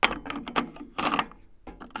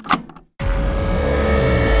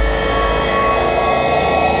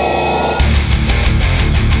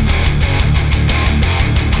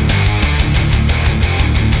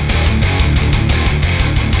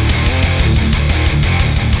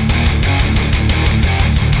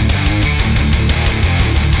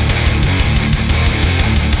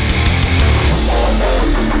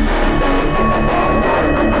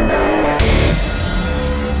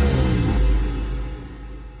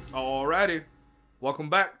Alrighty. Welcome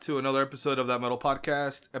back to another episode of That Metal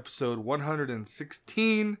Podcast, episode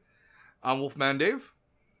 116. I'm Wolfman Dave.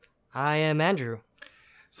 I am Andrew.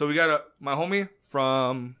 So we got my homie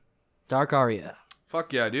from... Dark Aria.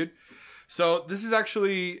 Fuck yeah, dude. So this is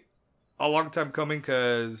actually a long time coming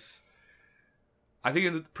because I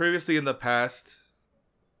think previously in the past,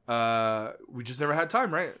 we just never had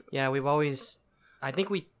time, right? Yeah, I think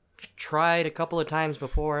we tried a couple of times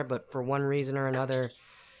before, but for one reason or another,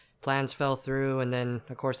 plans fell through, and then,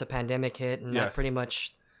 of course, the pandemic hit, and that pretty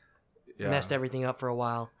much messed everything up for a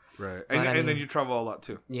while. Right. And then you travel a lot,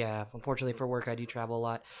 too. Yeah, unfortunately for work, I do travel a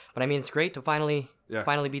lot. But, I mean, it's great to finally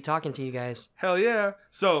be talking to you guys. Hell yeah.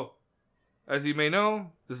 So, as you may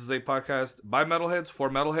know, this is a podcast by metalheads,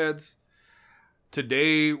 for metalheads.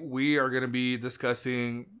 Today, we are going to be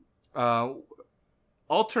discussing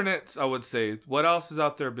alternates, I would say. What else is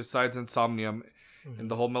out there besides Insomnium in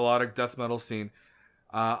the whole melodic death metal scene?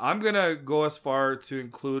 I'm going to go as far to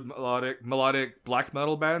include melodic black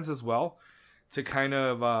metal bands as well, to kind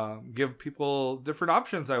of give people different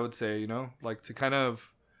options, I would say, like to kind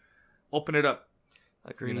of open it up.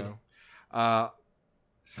 Agreed.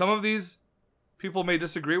 Some of these people may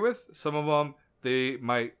disagree with. Some of them, they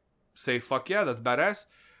might say, fuck yeah, that's badass.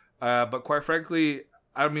 But quite frankly,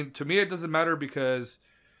 I mean, to me, it doesn't matter because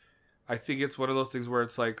I think it's one of those things where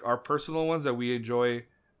it's like our personal ones that we enjoy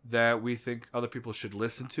that we think other people should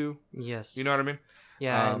listen to. Yes. You know what I mean?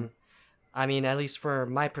 Yeah. I mean, at least for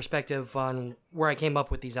my perspective on where I came up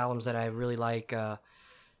with these albums that I really like, it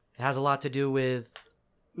has a lot to do with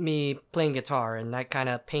me playing guitar, and that kind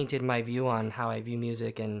of painted my view on how I view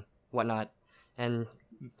music and whatnot, and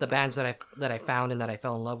the bands that I found and that I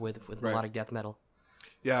fell in love with melodic death metal.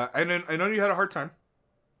 Yeah, and then I know you had a hard time.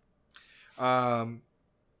 I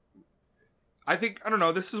think, I don't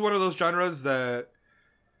know, this is one of those genres that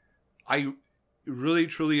I really,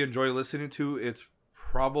 truly enjoy listening to. It's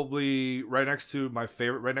probably right next to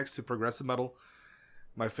progressive metal,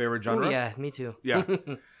 my favorite genre. Oh, yeah, me too. Yeah.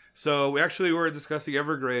 So we actually were discussing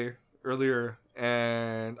Evergrey earlier,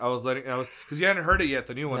 and because you hadn't heard it yet,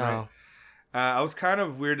 the new one, No. right? I was kind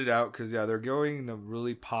of weirded out because they're going in a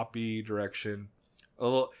really poppy direction, a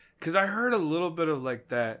little. Because I heard a little bit of like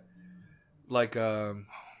that, like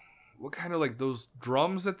what kind of like those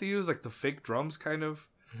drums that they use, like the fake drums, kind of.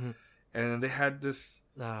 Mm-hmm. And then they had this.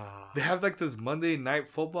 They have like this Monday Night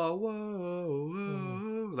Football,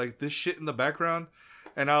 whoa, like this shit in the background,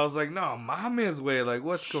 and I was like, no, Mama's way, like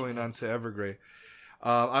what's going on to Evergrey?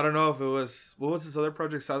 I don't know if it was what was this other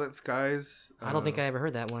project, Silent Skies. I don't think I ever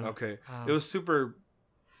heard that one. Okay, it was super.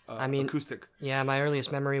 Acoustic. Yeah, my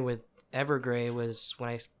earliest memory with Evergrey was when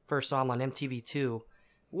I first saw him on MTV2,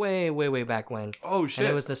 way back when. Oh shit! And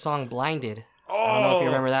it was the song "Blinded." Oh, I don't know if you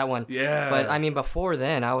remember that one. Yeah. But I mean, before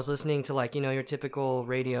then, I was listening to like, your typical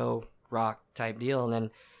radio rock type deal. And then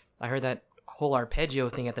I heard that whole arpeggio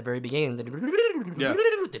thing at the very beginning.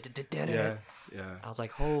 Yeah. I was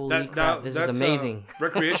like, holy crap, this is amazing.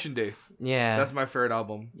 Recreation Day. Yeah. That's my favorite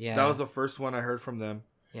album. Yeah. That was the first one I heard from them.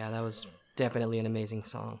 Yeah, that was definitely an amazing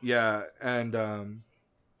song. Yeah. And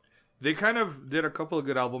they kind of did a couple of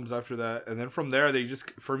good albums after that. And then from there,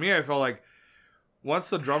 for me, I felt like once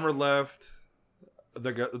the drummer left,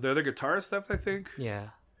 the other guitarist left, I think.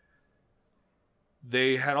 Yeah.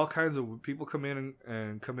 They had all kinds of people come in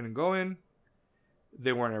and going.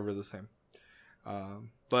 They weren't ever the same.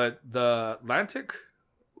 But the Atlantic,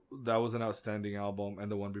 that was an outstanding album, and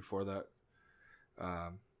the one before that,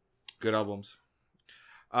 good albums.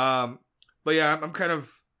 But yeah, I'm kind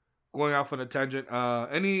of going off on a tangent.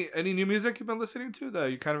 Any new music you've been listening to that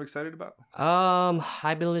you're kind of excited about?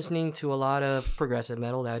 I've been listening to a lot of progressive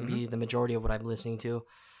metal. That would be the majority of what I've been listening to.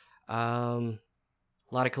 A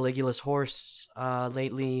lot of Caligula's Horse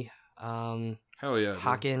lately. Hell yeah,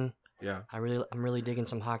 Hawken. Yeah, I'm really digging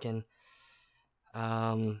some Hawken.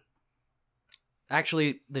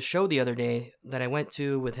 Actually, the show the other day that I went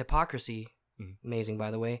to with Hypocrisy, amazing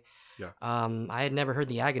by the way. Yeah. I had never heard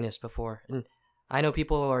the Agonist before, and I know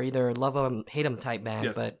people are either love them, hate them type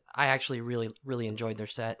band, but I actually really enjoyed their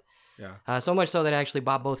set. Yeah. So much so that I actually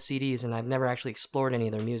bought both CDs, and I've never actually explored any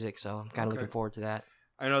of their music, so I'm kind of looking forward to that.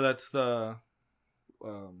 I know that's the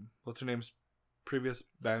what's her name's previous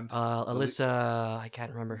band? Alyssa, I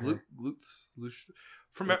can't remember her.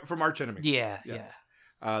 From Arch Enemy. Yeah.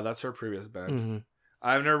 That's her previous band. Mm-hmm.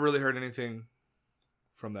 I've never really heard anything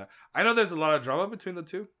from that. I know there's a lot of drama between the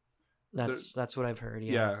two. That's what I've heard.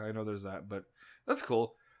 Yeah, I know there's that, but that's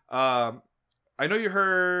cool. I know you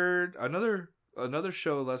heard another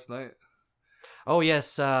show last night. Oh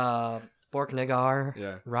yes, Bork Nagar.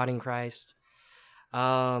 Yeah. Rotting Christ.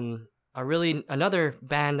 Another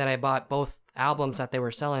band that I bought both albums that they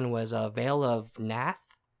were selling was Veil of Nath.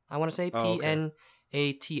 I want to say Oh, okay.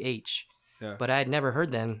 Pnath. Yeah. But I had never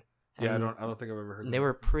heard them. Yeah, I and don't think I've ever heard. They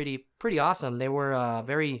were pretty awesome. They were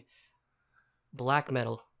very black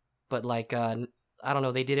metal, but like I don't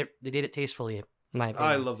know. They did it tastefully, in my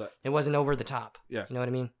opinion. I love that. It wasn't over the top. Yeah. You know what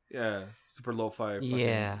I mean? Yeah, super lo-fi. Fucking,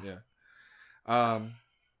 Yeah. Yeah.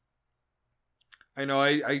 I know.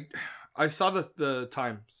 I saw the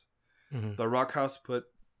times. Mm-hmm. The Rock House put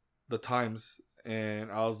the times,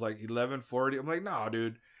 and I was like 11:40. I'm like, nah,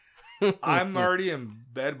 dude. I'm already in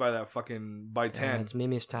bed by 10. Yeah, it's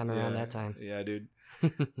Mimi's time around that time. Yeah, dude.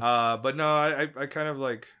 But no, I kind of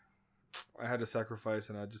like I had to sacrifice,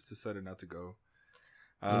 and I just decided not to go.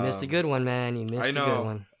 You missed a good one, man. You missed a good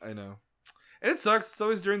one. I know. And it sucks. It's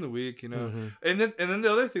always during the week, you know. Mm-hmm. And then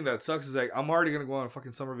the other thing that sucks is like I'm already gonna go on a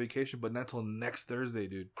fucking summer vacation, but not until next Thursday,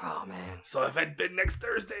 dude. Oh man. So if I'd been next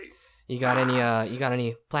Thursday. You got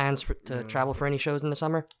any plans to travel for any shows in the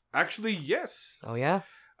summer? Actually, yes. Oh yeah.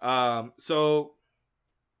 So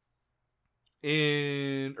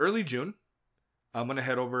in early June, I'm gonna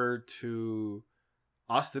head over to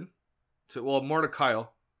Austin, more to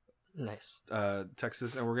Kyle, Nice.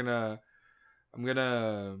 Texas, and I'm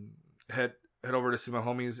gonna head over to see my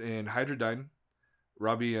homies in Hydrodyne,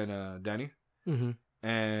 Robbie and Danny, Mm-hmm.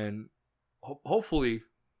 and hopefully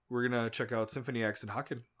we're gonna check out Symphony X and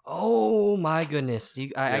Haken. Oh my goodness!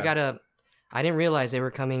 I didn't realize they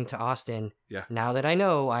were coming to Austin. Yeah. Now that I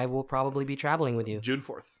know, I will probably be traveling with you. June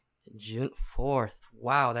 4th. June 4th.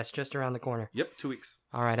 Wow, that's just around the corner. Yep, 2 weeks.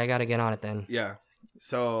 All right, I gotta get on it then. Yeah.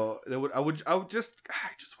 So I just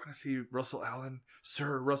want to see Russell Allen,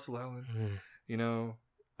 Sir Russell Allen. Mm. You know,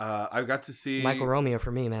 I got to see Michael Romeo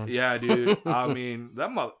for me, man. Yeah, dude. I mean,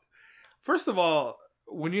 first of all,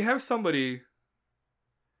 when you have somebody,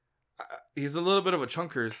 he's a little bit of a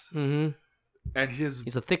chunkers, Mm-hmm. and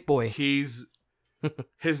He's a thick boy. his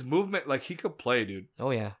movement, like he could play, dude. Oh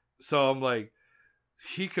yeah. So I'm like,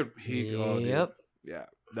 oh, dude. Yep. Yeah,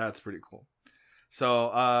 that's pretty cool.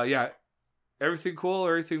 So yeah, everything cool,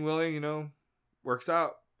 everything willing, you know, works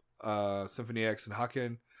out. Symphony X and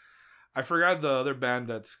Haken. I forgot the other band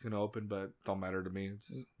that's gonna open, but don't matter to me.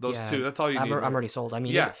 It's those Yeah, two. That's all you need. I'm already sold. I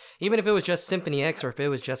mean, Yeah. even if it was just Symphony X or if it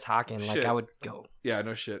was just Haken, like Shit. I would go. Yeah,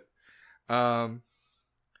 no shit.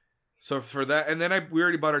 So for that, and then we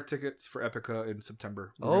already bought our tickets for Epica in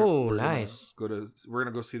September. We're Nice. We're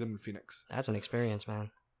gonna go see them in Phoenix. That's an experience, man.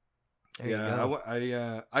 There you Yeah, go.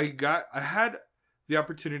 I had the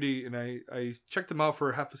opportunity, and I checked them out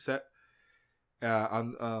for half a set.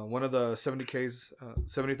 On one of the 70Ks,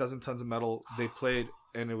 70,000 Tons of Metal, they played,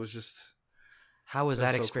 and it was just. How was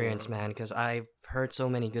That's that so experience, cool. man? Because I've heard so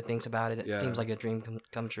many good things about it. It Yeah. seems like a dream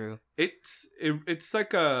come true. It's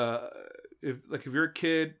like if you're a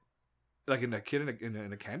kid, like in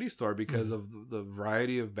a candy store, because of the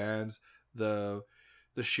variety of bands, the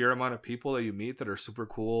sheer amount of people that you meet that are super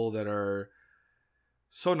cool, that are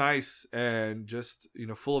so nice, and just, you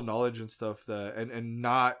know, full of knowledge and stuff, that and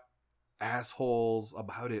not assholes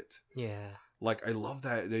about it. Yeah. Like, I love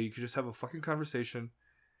that you could just have a fucking conversation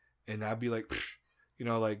and not be like, psh, you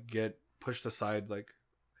know, like get pushed aside, like,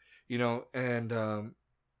 you know. And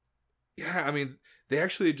yeah, I mean, they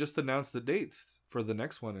actually just announced the dates for the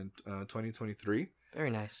next one in 2023.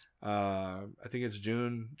 Very nice. I think it's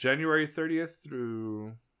January 30th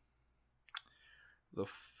through the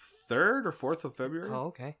 3rd or 4th of February. Oh,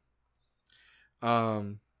 okay.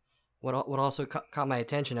 What What also caught my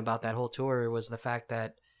attention about that whole tour was the fact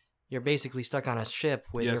that you're basically stuck on a ship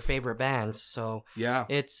with your Yes. favorite bands. So Yeah,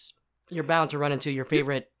 you're bound to run into your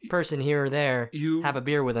favorite person here or there. you Have a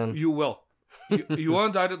beer with them. you will, you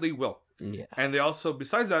undoubtedly will. Yeah. And they also,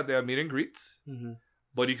 besides that, they have meet and greets, Mm-hmm.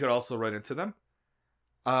 but you could also run into them.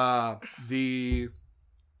 I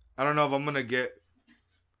don't know if I'm gonna get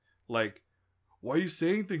like, why are you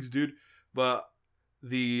saying things, dude? But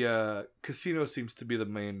the casino seems to be the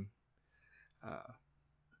main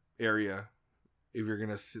area if you're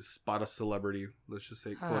gonna spot a celebrity. Let's just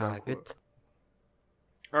say, quote unquote. Good.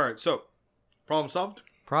 All right, so problem solved.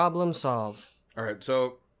 Problem solved. All right,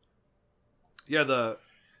 so yeah, the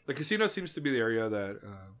casino seems to be the area that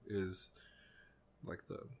is like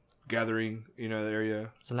the gathering, you know, the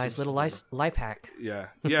area. It's a nice Seems- little life hack. Yeah,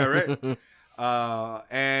 right.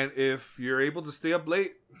 And if you're able to stay up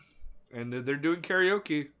late and they're doing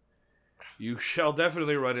karaoke, you shall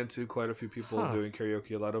definitely run into quite a few people doing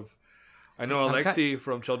karaoke. I know I'm Alexi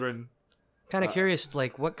from Children. Kind of curious,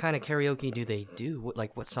 like, what kind of karaoke do they do?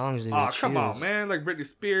 What songs do they Oh, choose? come on, man. Like Britney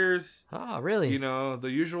Spears, Oh, really? you know,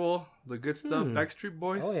 the usual, the good stuff. Hmm. Backstreet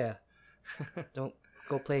Boys. Oh, yeah. Don't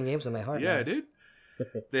go playing games with my heart, Yeah, man. dude.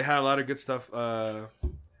 They had a lot of good stuff. I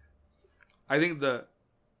I think the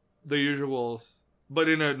usuals, but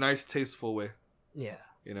in a nice, tasteful way. Yeah.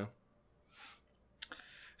 You know.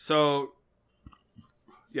 So,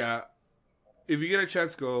 yeah, if you get a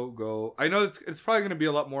chance, go. I know it's probably gonna be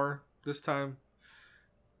a lot more this time.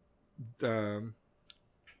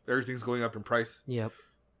 Everything's going up in price. Yep.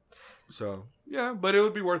 So yeah, but it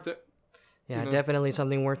would be worth it. Yeah, You know? definitely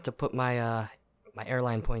something worth to put my my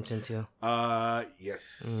airline points into. Yes.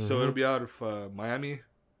 So it'll be out of Miami.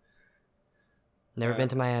 Never been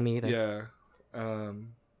to Miami either. Yeah.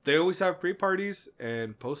 They always have pre-parties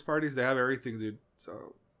and post-parties. They have everything, dude.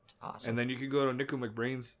 So Awesome. and then you can go to Nico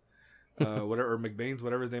McBrain's, whatever, or McBain's,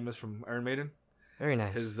 whatever his name is from Iron Maiden. Very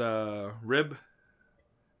nice. His rib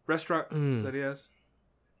restaurant that he has.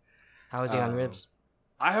 How is he on ribs?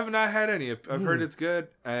 I have not had any. I've heard it's good,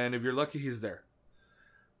 and if you're lucky, he's there.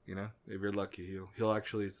 You know, if you're lucky, he'll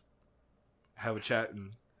actually have a chat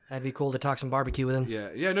and. That'd be cool to talk some barbecue with him.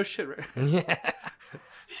 Yeah, no shit, right? Yeah.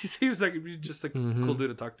 He seems like just a cool dude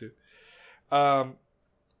to talk to.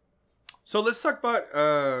 So let's talk about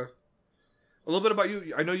a little bit about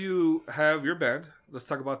you. I know you have your band. Let's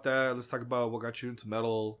talk about that. Let's talk about what got you into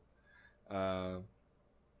metal. Kind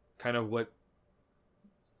of what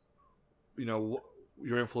your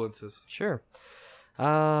influences. Sure.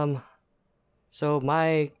 So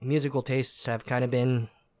my musical tastes have kind of been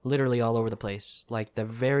literally all over the place. Like the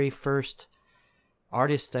very first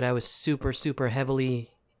artist that I was super, super heavily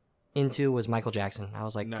into was Michael Jackson. I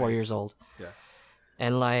was like 4 years old. Yeah.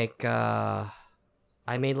 And like, I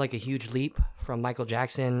made like a huge leap from Michael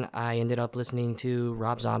Jackson. I ended up listening to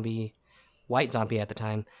Rob Zombie, White Zombie at the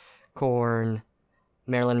time, Korn,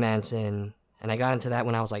 Marilyn Manson. And I got into that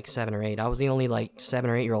when I was like 7 or 8. I was the only like 7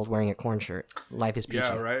 or 8 year old wearing a Korn shirt. Life is peachy.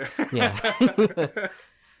 Yeah, right? Yeah.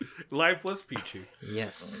 Life was peachy.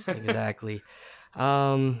 Yes, exactly.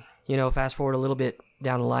 Fast forward a little bit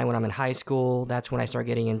down the line when I'm in high school, that's when I start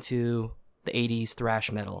getting into the 80s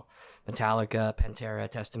thrash metal. Metallica, Pantera,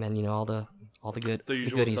 Testament, all the good The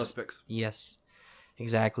usual goodies. suspects. Yes,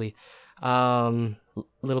 exactly.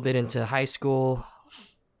 Little bit into high school,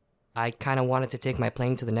 I kind of wanted to take my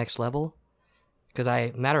playing to the next level. Because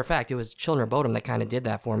matter of fact, it was Children of Bodom that kind of did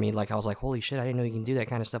that for me. Like, I was like, holy shit, I didn't know you can do that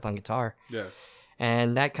kind of stuff on guitar. Yeah.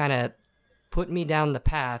 And that kind of put me down the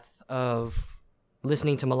path of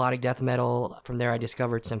listening to melodic death metal. From there, I Mm-hmm.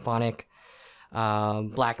 discovered symphonic,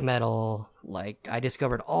 black metal. Like, I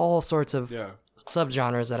discovered all sorts of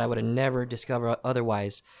subgenres that I would have never discovered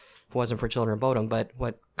otherwise if it wasn't for Children of Bodom. But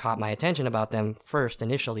what caught my attention about them first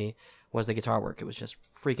initially was the guitar work. It was just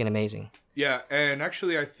freaking amazing. Yeah, and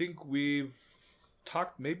actually, I think we've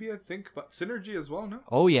talked about Synergy as well, no?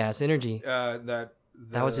 Oh, yeah, Synergy.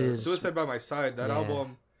 That was his... Suicide by My Side, that Yeah.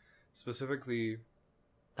 album specifically...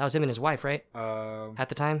 That was him and his wife, right? At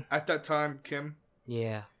the time? At that time, Kim.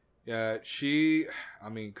 Yeah. Yeah,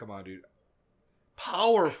 come on, dude.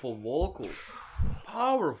 Powerful vocals.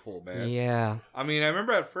 Powerful, man. Yeah. I mean, I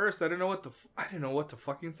remember at first I didn't know what to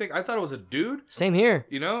fucking think. I thought it was a dude, Same here.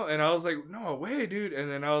 and I was like, no way, dude. And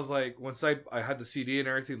then I was like, once I had the CD and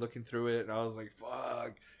everything, looking through it, and I was like,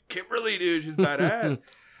 fuck, Kimberly, dude, she's badass.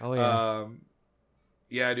 Oh, yeah.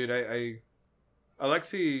 Yeah, dude,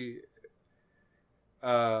 Alexi,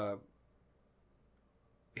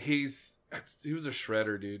 he was a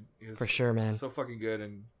shredder, dude. He was For sure, man. so fucking good,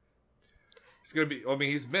 and he's gonna be. I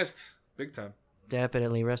mean, he's missed big time.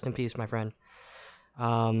 Definitely. Rest in peace, my friend.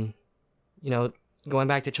 Going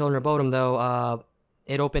back to Children of Bodom, though,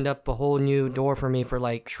 it opened up a whole new door for me for,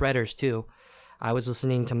 like, shredders, too. I was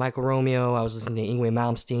listening to Michael Romeo. I was listening to Yngwie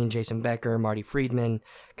Malmsteen, Jason Becker, Marty Friedman,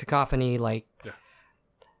 Cacophony. Like,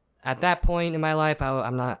 at that point in my life,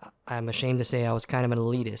 I'm ashamed to say I was kind of an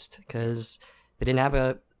elitist because if it didn't have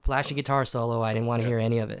a flashy guitar solo, I didn't want to hear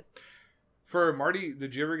any of it. For Marty,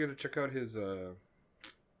 did you ever get to check out his, what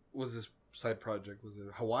was this side project? Was it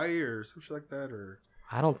Hawaii or something like that? Or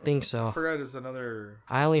I don't think I so. forgot his another...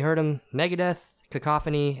 I only heard him Megadeth,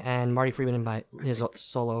 Cacophony, and Marty Friedman by his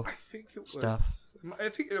solo I think it was... stuff.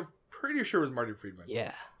 I'm pretty sure it was Marty Friedman.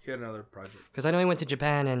 Yeah. He had another project. Because I know he went to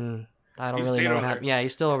Japan, and I don't He really stayed know what over happened. there. Yeah,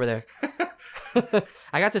 he's still over there.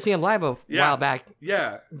 I got to see him live a while back.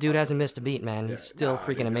 Yeah. Dude hasn't missed a beat, man. He's still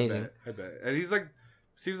freaking dude, amazing. I bet. And he's like...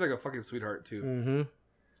 Seems like a fucking sweetheart, too. Mm-hmm.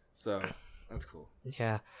 So, that's cool.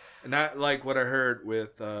 Yeah. And that, like what I heard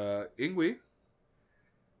with Yngwie,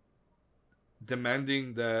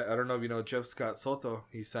 demanding that, I don't know if you know Jeff Scott Soto,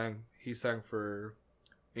 he sang for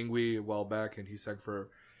Yngwie a while back, and he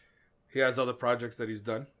has other projects that he's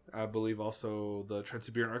done. I believe also the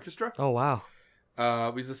Trans-Siberian Orchestra. Oh, wow.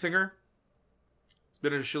 He's a singer. He's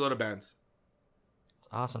been in a shitload of bands. It's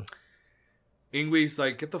awesome. Ingwe's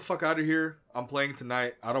like, get the fuck out of here. I'm playing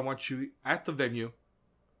tonight. I don't want you at the venue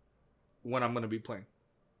when I'm going to be playing.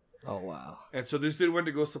 Oh, wow. And so this dude went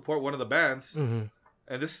to go support one of the bands. Mm-hmm.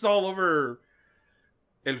 And this is all over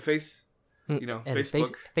El Face, you know, And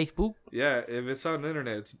Facebook. Facebook? Yeah, if it's on the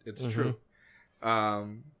internet, it's Mm-hmm. true.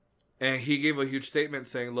 And he gave a huge statement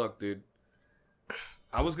saying, look, dude,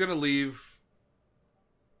 I was going to leave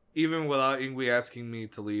even without Ingwe asking me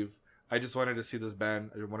to leave. I just wanted to see this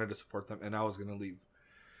band. I wanted to support them, and I was going to leave.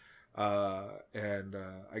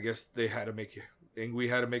 I guess they had to make it, Ingwe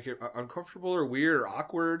had to make it uncomfortable or weird or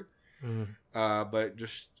awkward. Mm-hmm. But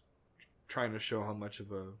just trying to show how much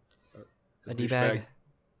of A D-bag.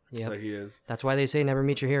 douchebag that he is. That's why they say never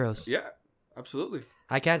meet your heroes. Yeah, absolutely.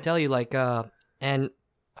 I can't tell you, like, and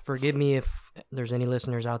forgive me if there's any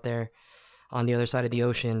listeners out there on the other side of the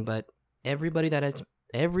ocean, but every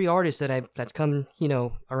artist that's come, you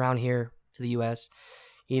know, around here to the U.S.,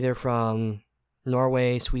 either from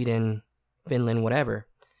Norway, Sweden, Finland, whatever,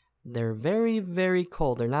 they're very, very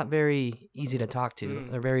cold. They're not very easy to talk to.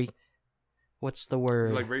 Mm. They're very, what's the word?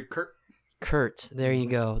 It's like very curt. Curt. There you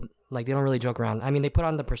go. Like, they don't really joke around. I mean, they put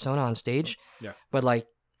on the persona on stage. Yeah. But, like,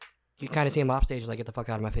 you kind of see them off stage, like, get the fuck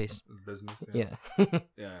out of my face. Business. Yeah.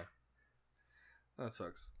 Yeah. That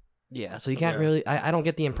sucks. Yeah, so you can't Yeah. really. I don't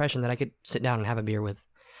get the impression that I could sit down and have a beer with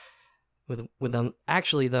them.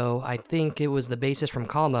 Actually, though, I think it was the bassist from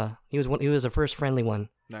Kalma. He was the first friendly one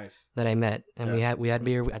Nice. that I met, and Yeah. we had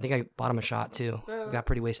beer. I think I bought him a shot too. Yeah. Got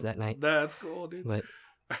pretty wasted that night, That's cool, dude. but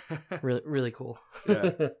really, really cool.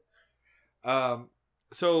 Yeah.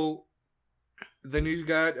 So then you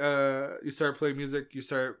started playing music. You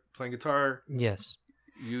started playing guitar. Yes.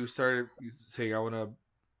 You started saying, I want to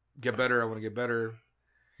get better. I want to get better.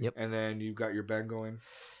 Yep. And then you got your band going.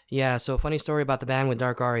 Yeah. So funny story about the band with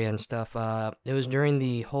Dark Aria and stuff. It was during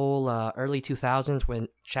the whole early 2000s when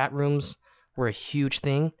chat rooms were a huge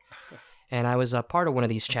thing. And I was a part of one of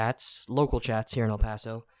these chats, local chats here in El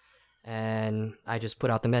Paso. And I just put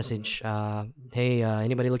out the message, hey,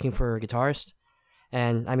 anybody looking for a guitarist?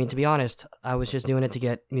 And I mean, to be honest, I was just doing it to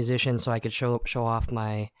get musicians so I could show off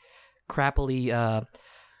my crappily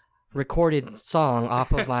recorded song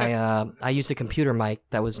off of my, I used a computer mic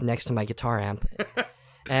that was next to my guitar amp.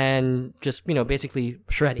 And just, you know, basically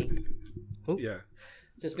shredding. Oop. Yeah.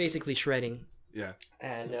 Just basically shredding. Yeah.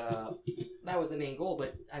 And that was the main goal.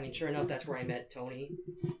 But, I mean, sure enough, that's where I met Tony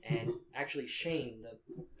and actually Shane,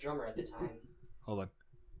 the drummer at the time. Hold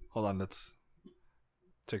on. Let's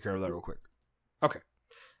take care of that real quick. Okay.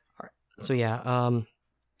 All right. So, yeah,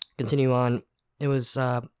 continue on. It was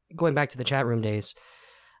going back to the chat room days.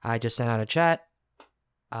 I just sent out a chat.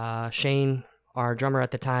 Shane, our drummer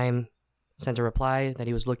at the time, sent a reply that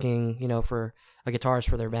he was looking, you know, for a guitarist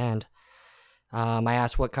for their band. I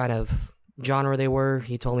asked what kind of genre they were.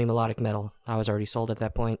 He told me melodic metal. I was already sold at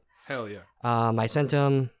that point. Hell yeah. I sent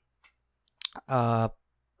him an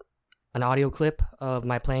audio clip of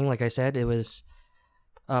my playing. Like I said, it was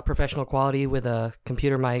professional quality with a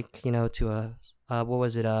computer mic, you know, to a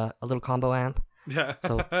little combo amp. Yeah.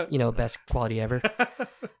 So, you know, best quality ever.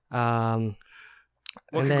 What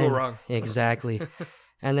could go wrong? Exactly.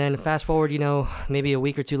 And then fast forward, you know, maybe a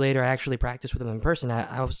week or two later, I actually practiced with him in person.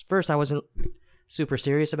 I wasn't super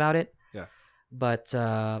serious about it. Yeah. But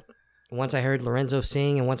once I heard Lorenzo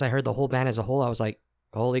sing and once I heard the whole band as a whole, I was like,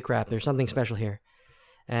 holy crap, there's something special here.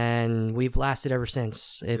 And we've lasted ever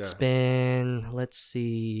since. It's been, let's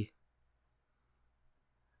see,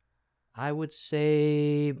 I would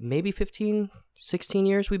say maybe 15, 16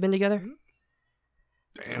 years we've been together.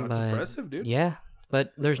 Damn, that's impressive, dude. Yeah.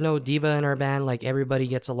 But there's no diva in our band. Like, everybody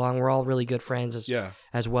gets along. We're all really good friends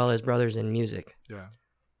as well as brothers in music. Yeah.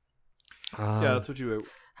 Yeah, that's what you...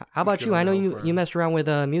 How about you? I know you messed around with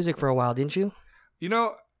music for a while, didn't you? You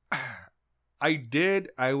know, I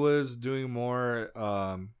did. I was doing more,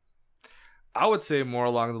 I would say more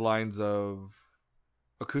along the lines of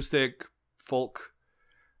acoustic, folk.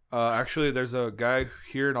 Actually, there's a guy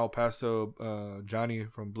here in El Paso, Johnny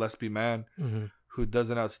from Blessed Be Man, who does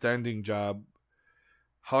an outstanding job.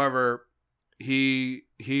 However, he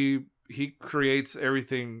creates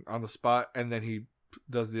everything on the spot, and then he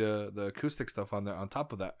does the acoustic stuff on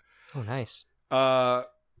top of that. Oh, nice.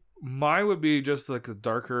 Mine would be just like the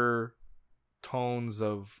darker tones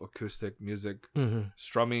of acoustic music,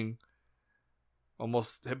 strumming,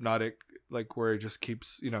 almost hypnotic, like where it just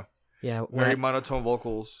keeps, you know, very monotone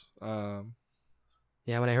vocals. Yeah,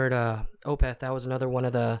 when I heard Opeth, that was another one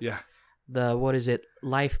of the what is it,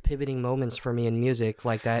 life pivoting moments for me in music.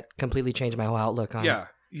 Like, that completely changed my whole outlook on I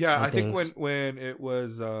think things. when it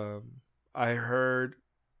was I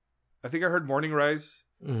think I heard Morning Rise,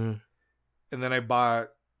 and then I bought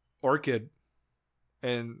Orchid,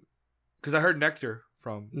 and because I heard Nectar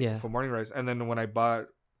from Yeah. Morning Rise, and then when I bought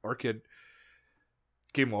Orchid,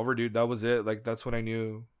 game over, dude. That was it. Like that's when I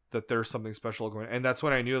knew that there's something special going, and that's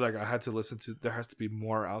when I knew like I had to listen to. There has to be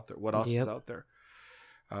more out there. What else is out there?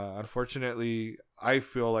 Unfortunately, I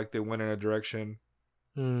feel like they went in a direction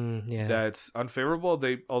that's unfavorable.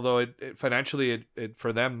 Although it financially it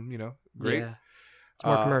for them, great. Yeah. It's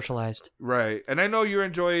more commercialized, right? And I know you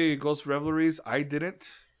enjoy Ghost Revelries. I didn't,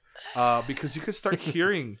 because you could start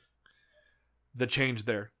hearing the change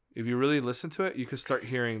there. If you really listen to it, you could start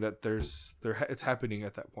hearing that it's happening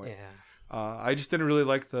at that point. Yeah. I just didn't really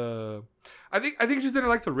like the. I think I just didn't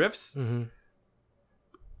like the riffs. Mm-hmm.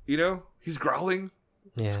 He's growling.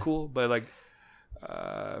 Yeah. It's cool, but like,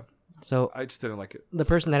 so I just didn't like it. The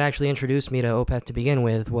person that actually introduced me to Opeth to begin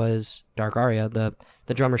with was Dark Aria, the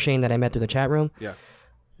drummer Shane that I met through the chat room. Yeah.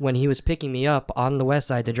 When he was picking me up on the west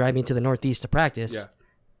side to drive me to the northeast to practice.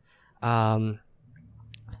 Yeah.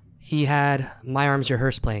 He had My Arms Your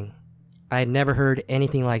Hearse playing. I had never heard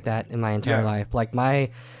anything like that in my entire life. Like my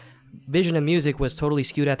vision of music was totally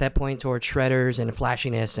skewed at that point towards shredders and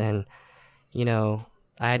flashiness, and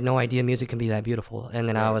I had no idea music can be that beautiful. And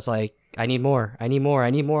then I was like, I need more.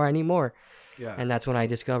 Yeah. And that's when I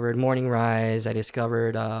discovered Morning Rise. I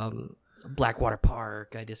discovered Blackwater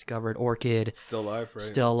Park. I discovered Orchid. Still Life, right?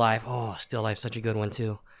 Still Life. Oh, Still Life, such a good one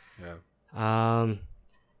too. Yeah.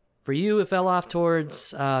 For you, it fell off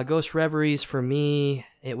towards Ghost Reveries. For me,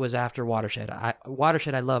 it was after Watershed.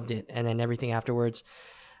 Watershed, I loved it, and then everything afterwards.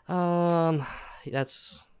 There's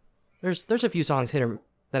a few songs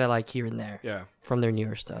that I like here and there. Yeah. From their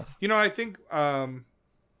newer stuff. I think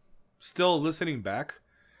still listening back,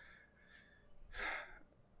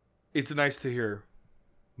 it's nice to hear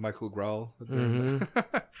Michael growl.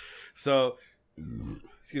 Mm-hmm. So,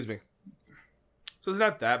 excuse me. So it's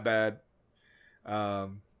not that bad. I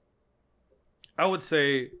would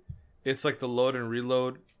say it's like the Load and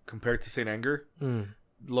Reload compared to Saint Anger.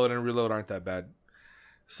 Load and Reload aren't that bad.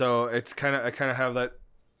 So it's I kind of have that.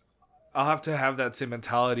 I'll have to have that same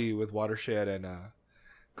mentality with Watershed and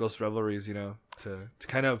Ghost Revelries, to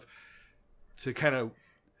kind of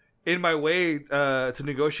in my way to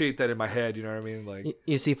negotiate that in my head. You know what I mean? Like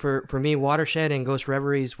you see, for me, Watershed and Ghost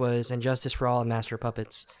Reveries was And Justice for All and Master of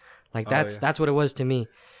Puppets. Like that's what it was to me.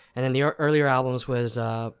 And then the earlier albums was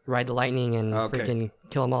Ride the Lightning and freaking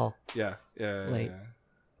Kill 'Em All. Yeah.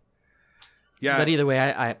 But either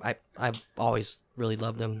way, I've always really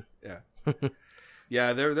loved them. Yeah.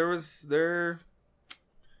 Yeah, they're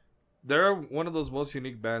one of those most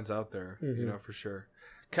unique bands out there, for sure.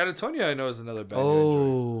 Catatonia, I know, is another band.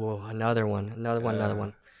 Oh, another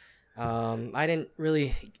one. I didn't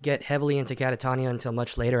really get heavily into Catatonia until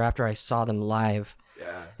much later after I saw them live.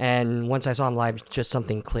 Yeah. And once I saw them live, just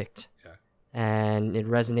something clicked. Yeah. And it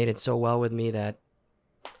resonated so well with me that,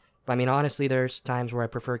 I mean, honestly, there's times where I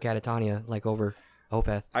prefer Catatonia over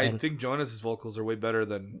Opeth. I think Jonas's vocals are way better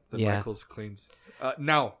than Michael's cleans.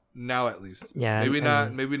 Now at least. Yeah.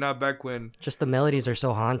 Maybe not back when. Just the melodies are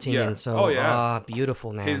so haunting and so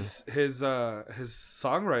beautiful, man. His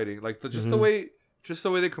songwriting, like just the way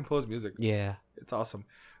they compose music. Yeah. It's awesome.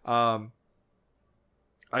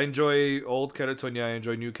 I enjoy old Catatonia. I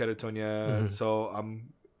enjoy new Catatonia. So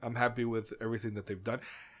I'm happy with everything that they've done.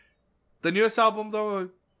 The newest album, though,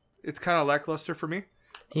 it's kind of lackluster for me.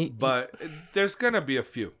 But there's gonna be a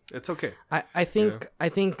few. It's okay. I think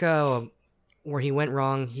where he went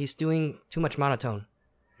wrong, he's doing too much monotone.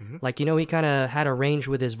 Like, he kind of had a range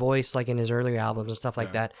with his voice, like in his earlier albums and stuff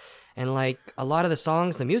like that. And like a lot of the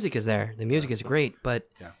songs, the music is there. The music is great, but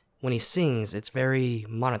when he sings, it's very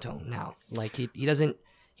monotone now. Like he doesn't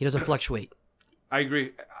fluctuate. I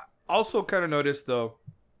agree. I also kind of noticed though,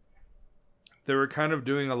 they were kind of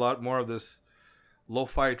doing a lot more of this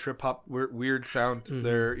lo-fi trip hop weird sound.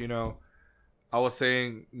 There, I was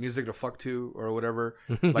saying music to fuck to or whatever.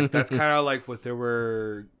 Like that's kind of like what they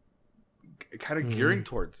were kind of gearing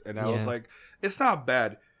towards, and I was like, it's not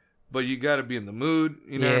bad, but you got to be in the mood.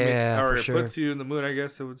 You know what I mean? Or it puts you in the mood, I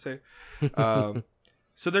guess I would say.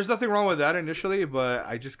 So there's nothing wrong with that initially, but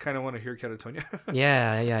I just kind of want to hear Catatonia.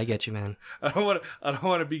 yeah, I get you, man. I don't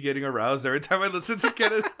want to be getting aroused every time I listen to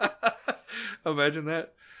Catatonia. Imagine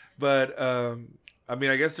that. But I mean,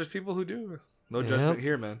 I guess there's people who do. No judgment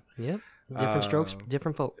here, man. Yep. Different strokes,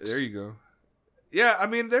 different folks. There you go. Yeah, I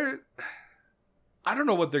mean, I don't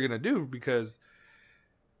know what they're gonna do because,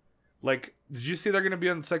 like, did you see they're gonna be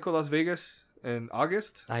on Psycho Las Vegas in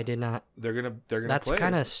August? I did not. They're gonna. That's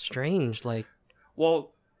kind of strange. Like,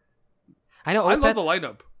 well, I know. I love the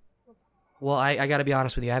lineup. Well, I got to be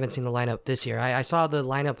honest with you. I haven't seen the lineup this year. I saw the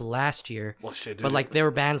lineup last year. Well, shit, dude. But like there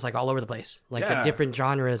were bands like all over the place, like different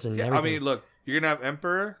genres and everything. I mean, look, You're gonna have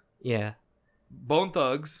Emperor, Yeah. Bone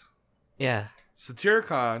Thugs, Yeah.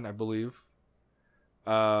 Satyricon, I believe.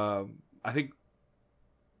 I think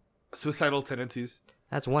Suicidal Tendencies.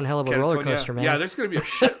 That's one hell of a roller Catatonia. coaster, man. Yeah, there's gonna be a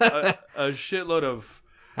shitload of.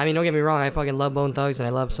 I mean, don't get me wrong. I fucking love Bone Thugs and I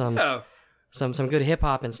love some Yeah, good hip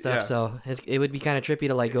hop and stuff. Yeah. So it would be kind of trippy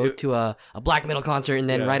to like go to a black metal concert and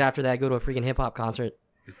then Yeah. right after that go to a freaking hip hop concert.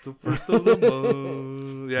 it's the first of the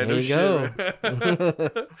month. Yeah, There no you shit.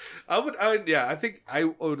 go. I would. Yeah, I think I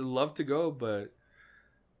would love to go, but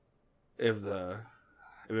if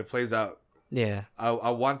it plays out, Yeah.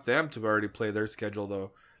 I want them to already play their schedule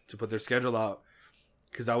though, to put their schedule out,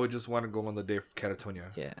 because I would just want to go on the day for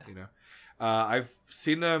Catatonia. Yeah. You know, I've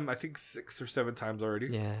seen them I think 6 or 7 times already.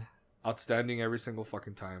 Yeah. Outstanding every single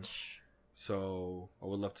fucking time. So I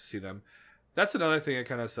would love to see them. That's another thing that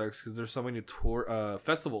kind of sucks because there's so many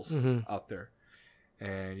festivals out there,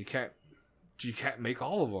 and you can't make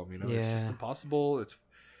all of them. You know, it's just Yeah. impossible.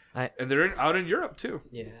 And they're out in Europe too.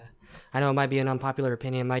 Yeah. I know it might be an unpopular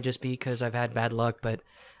opinion. It might just be because I've had bad luck, but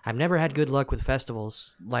I've never had good luck with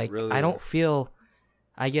festivals. Like, Really? I don't feel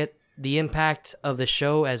I get the impact of the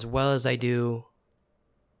show as well as I do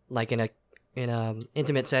like in a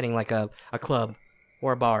intimate setting like a club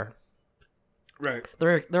or a bar. Right.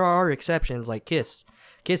 There are exceptions like Kiss.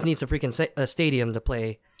 Kiss needs a freaking stadium to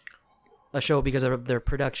play a show because of their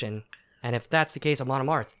production. And if that's the case, Amon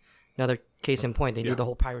Amarth, another case in point, they do the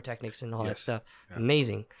whole pyrotechnics and all that Yes. stuff. Yeah.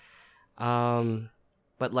 Amazing.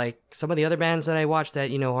 But like some of the other bands that I watch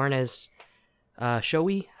that, aren't as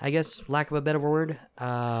showy, I guess, lack of a better word.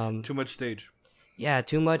 Too much stage. Yeah,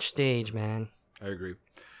 too much stage, man. I agree.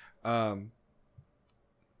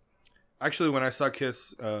 Actually, when I saw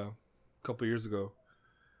Kiss a couple years ago,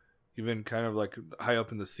 even kind of like high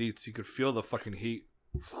up in the seats, you could feel the fucking heat.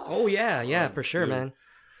 Oh yeah, for sure, dude. man.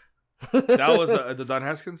 That was the Don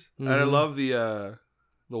Haskins, and I Mhm. love the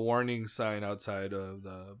warning sign outside of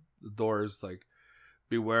the doors, like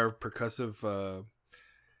beware of percussive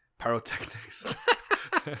pyrotechnics.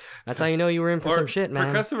 That's how you know you were in for Or some shit,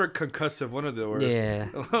 man. Percussive or concussive, one of the words. Yeah.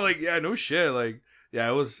 Like, yeah, no shit. Like, yeah,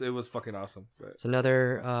 it was fucking awesome. But It's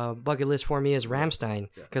another bucket list for me is Rammstein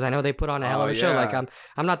Yeah. because I know they put on a hell of a Oh, show. yeah. Like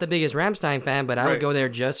I'm not the biggest Rammstein fan, but I would Right. go there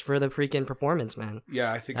just for the freaking performance, man.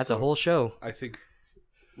 yeah, I think That's so. a whole show. I think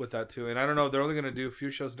with that too, and I don't know. They're only gonna do a few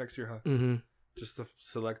shows next year, huh? Mm-hmm. Just a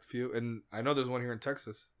select few, and I know there's one here in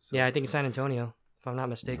Texas. So, Yeah, I think it's San Antonio, if I'm not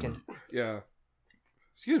mistaken. yeah.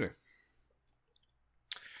 Excuse me.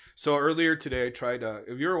 So earlier today, I tried.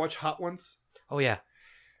 Have you ever watched Hot Ones? Oh yeah,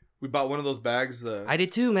 We bought one of those bags. I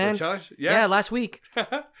did too, the man. challenge. Yeah, last week.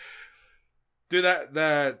 Dude,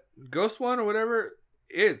 that ghost one or whatever,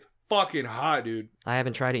 it's fucking hot, dude. I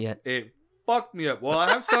haven't tried it yet. It fucked me up. Well, I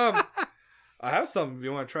have some. I have some if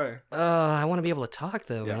you want to try. I want to be able to talk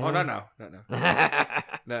though. Yeah. Man. Oh, not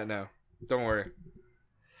now. Not now. Don't worry.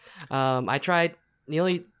 I tried. The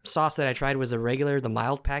only sauce that I tried was the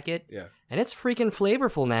mild packet. Yeah. And it's freaking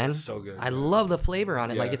flavorful, man. It's so good. I love the flavor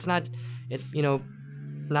on it. Like Yeah. it's not,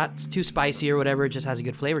 not too spicy or whatever. It just has a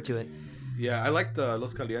good flavor to it. Yeah, I like the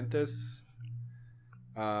Los Calientes.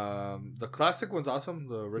 The classic one's awesome.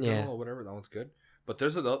 The original Yeah. or whatever, that one's good. But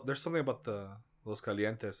there's something about the Los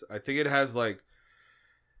Calientes. I think it has like,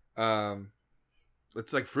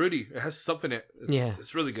 it's like fruity. It has something in it.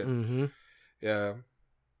 It's really good. Mm-hmm. Yeah.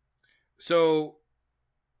 So,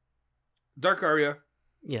 Dark Aria,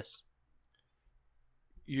 Yes.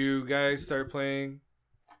 you guys started playing.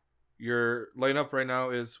 Your lineup right now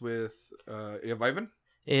is with you have Ivan.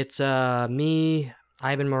 It's me,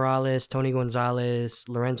 Ivan Morales, Tony Gonzalez,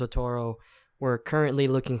 Lorenzo Toro. We're currently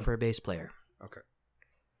looking for a bass player. Okay.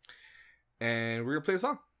 And we're gonna play a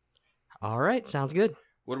song. All right, sounds good.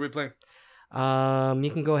 What are we playing?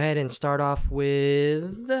 You can go ahead and start off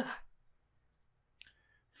with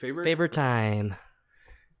Favorite. Time.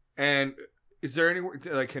 And is there any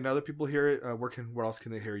like can other people hear it? Where else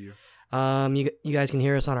can they hear you? You guys can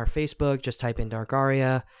hear us on our Facebook. Just type in Dark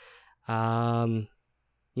Aria.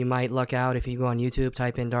 You might luck out if you go on YouTube,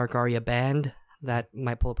 type in Dark Aria Band. That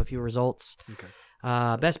might pull up a few results. Okay.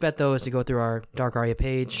 Best bet though is to go through our Dark Aria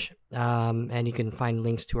page, and you can find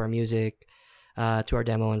links to our music, to our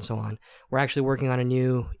demo, and so on. We're actually working on a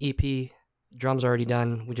new EP. Drums are already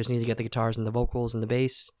done. We just need to get the guitars and the vocals and the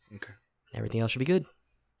bass. Okay. Everything else should be good.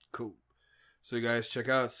 Cool. So you guys check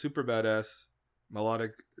out super badass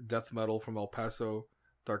melodic death metal from El Paso,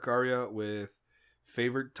 Dark Aria with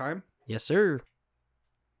Favorite Time. Yes, sir.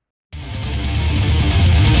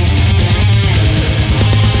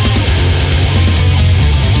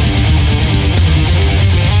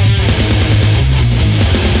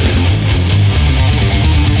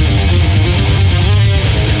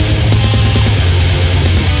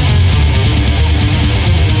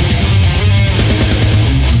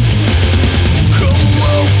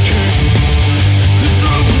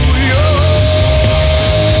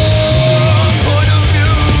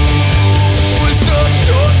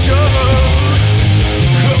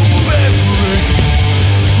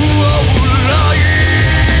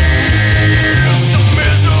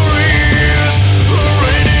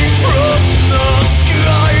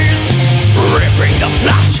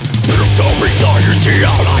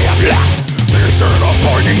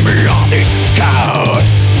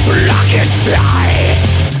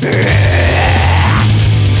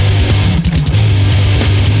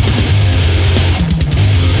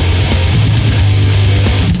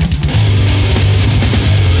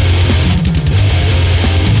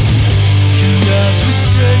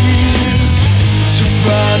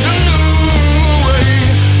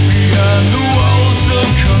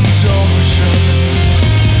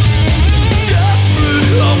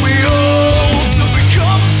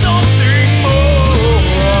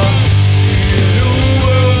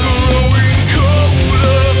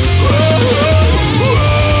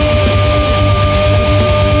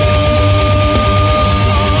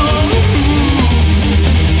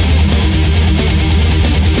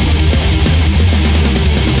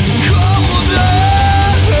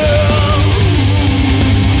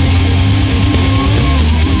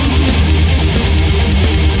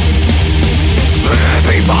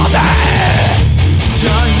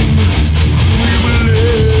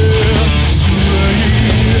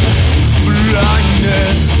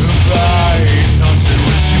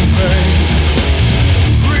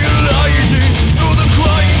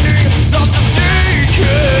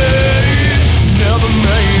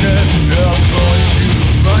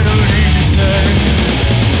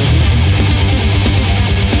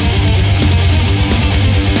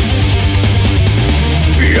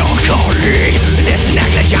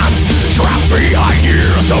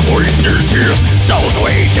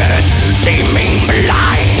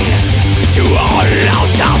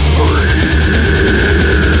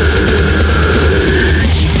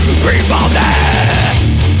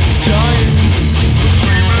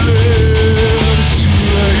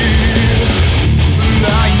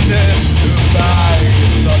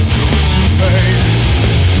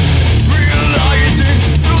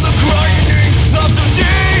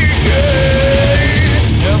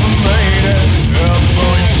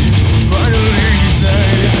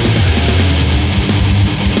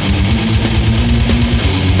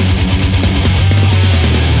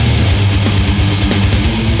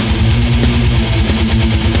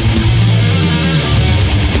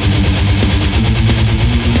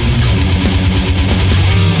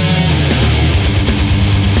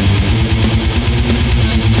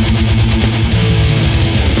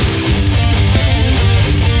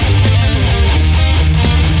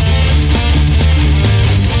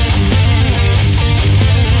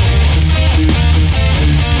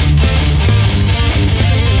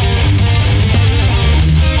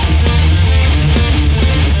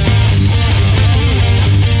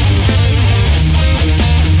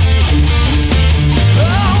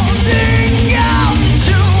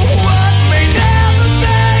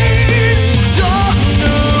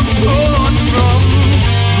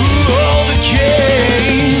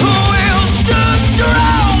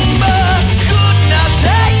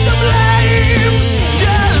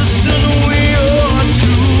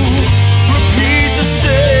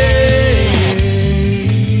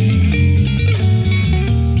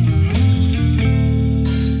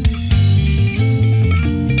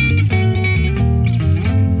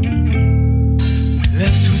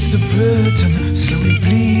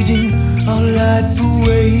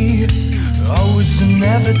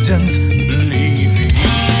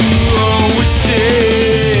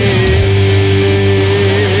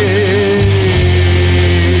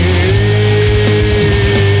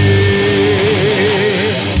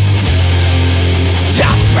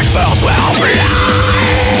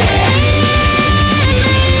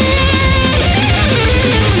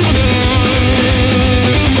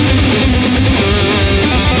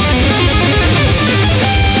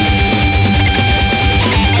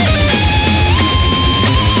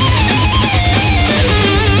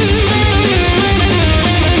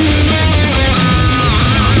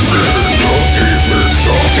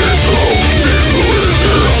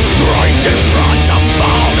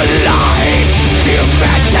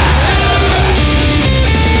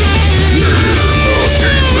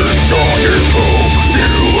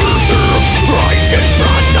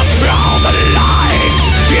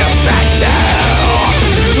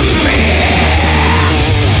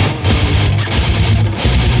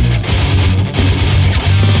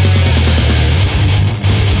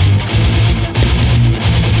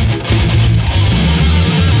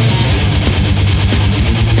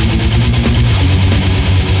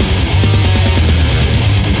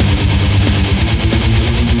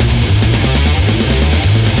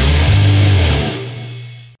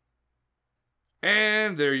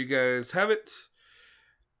 Have it.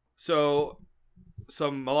 So,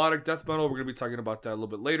 some melodic death metal. We're gonna be talking about that a little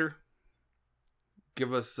bit later.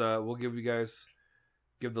 We'll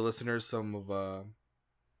give the listeners some of,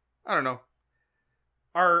 I don't know,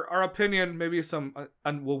 our opinion, maybe some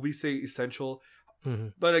what we say essential,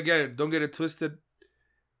 but again, don't get it twisted.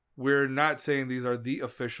 We're not saying these are the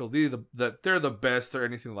official, that they're the best or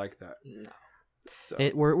anything like that. No.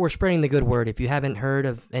 So. We're spreading the good word. If you haven't heard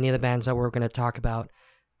of any of the bands that we're going to talk about,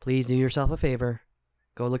 please do yourself a favor.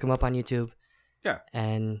 Go look them up on YouTube. Yeah.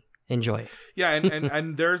 And enjoy. Yeah,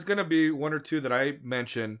 and there's going to be one or two that I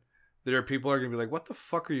mention that are people are going to be like, what the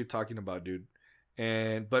fuck are you talking about, dude?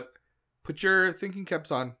 But put your thinking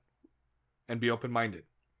caps on and be open-minded.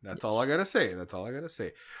 That's all I got to say.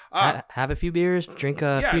 Have a few beers, drink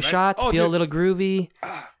a few man. shots, feel a little groovy.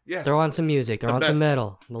 Yes. Throw on some music. Throw on some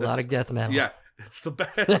metal. Melodic That's, death metal. Yeah, it's the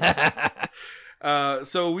best.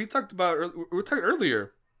 So we talked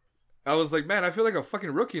earlier. I was like, man, I feel like a fucking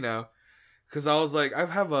rookie now. Because I was like, I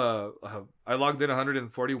logged in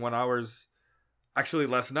 141 hours actually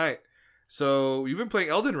last night. So you've been playing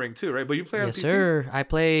Elden Ring too, right? But you play on PC? Yes, sir. I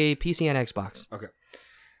play PC and Xbox. Okay.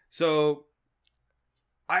 So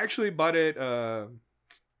I actually bought it, I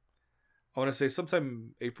want to say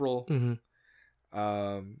sometime April.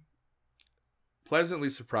 Pleasantly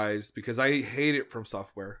surprised because I hate it from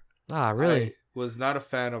software. Ah, really? I was not a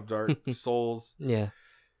fan of Dark Souls. Yeah.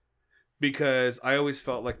 Because I always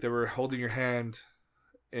felt like they were holding your hand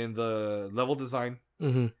in the level design.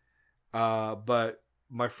 But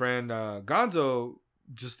my friend Gonzo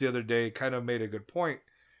just the other day kind of made a good point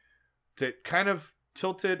that kind of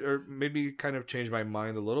tilted or maybe kind of changed my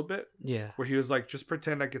mind a little bit. Yeah. Where he was like, just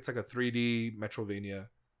pretend like it's like a 3D Metroidvania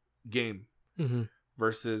game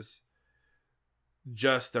versus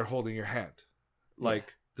just they're holding your hand.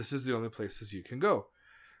 Like, this is the only places you can go.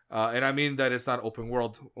 And I mean that it's not open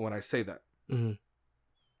world when I say that.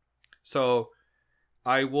 So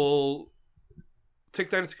I will take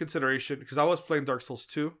that into consideration because I was playing Dark Souls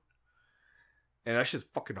 2. And that shit's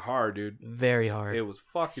fucking hard, dude. Very hard. It was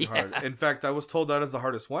fucking hard. In fact, I was told that is the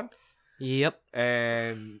hardest one. Yep.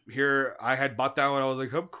 And here I had bought that one. I was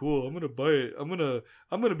like, I'm cool. I'm gonna buy it. I'm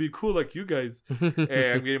gonna be cool like you guys. And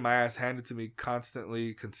I'm getting my ass handed to me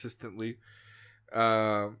constantly, consistently.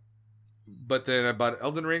 But then I bought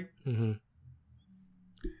Elden Ring.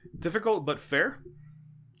 Difficult but fair,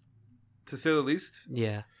 to say the least.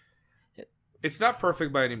 Yeah. It's not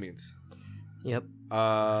perfect by any means. Yep.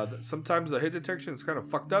 Sometimes the hit detection is kind of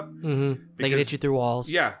fucked up. They can hit you through walls.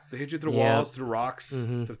 Yeah, they hit you through walls, through rocks,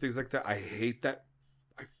 through things like that. I hate that.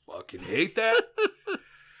 I fucking hate that.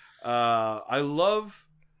 I love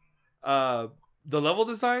the level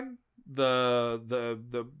design.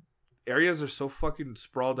 The areas are so fucking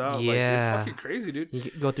sprawled out. Yeah. Like, it's fucking crazy, dude.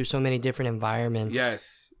 You go through so many different environments.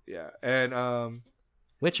 Yes. Yeah. And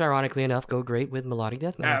which, ironically enough, go great with melodic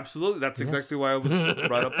death metal. Absolutely. That's exactly why I was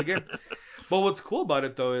brought up again. But what's cool about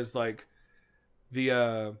it though is like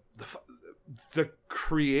the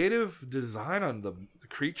creative design on the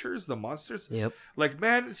creatures, the monsters. Yep. Like,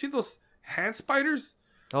 man, see those hand spiders?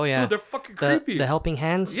 Oh yeah. Dude, they're fucking creepy. The helping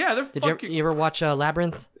hands. Yeah, they're Did fucking. you ever watch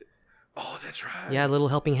Labyrinth? Oh, that's right. Yeah, little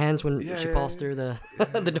helping hands when she falls through the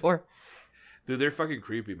the door. Dude, they're fucking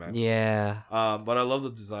creepy, man. Yeah. But I love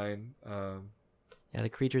the design. Yeah, the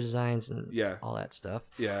creature designs and all that stuff.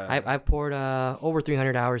 Yeah. I poured over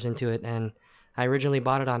 300 hours into it, and I originally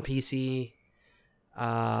bought it on PC.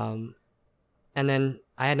 And then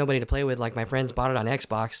I had nobody to play with. Like, my friends bought it on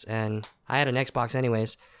Xbox, and I had an Xbox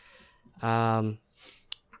anyways.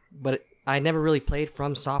 But I never really played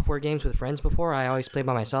from software games with friends before. I always played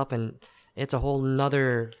by myself, and it's a whole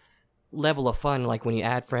nother level of fun, like when you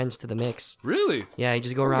add friends to the mix. Really? Yeah, you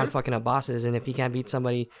just go around fucking up bosses, and if you can't beat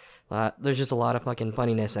somebody, there's just a lot of fucking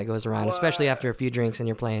funniness that goes around, especially after a few drinks and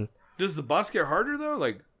you're playing. Does the boss get harder though?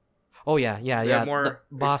 Like, oh yeah. More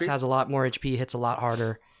the boss HP? has a lot more HP, hits a lot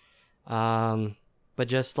harder. But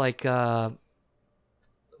just like what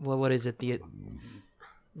is it?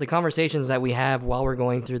 The conversations that we have while we're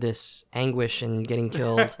going through this anguish and getting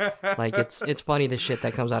killed, like it's funny the shit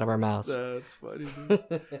that comes out of our mouths. That's funny,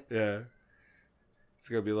 dude. Yeah. It's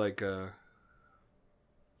gonna be like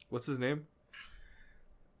what's his name?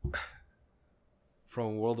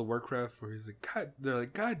 From World of Warcraft, where he's like, they're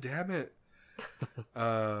like, God damn it.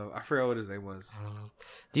 I forgot what his name was.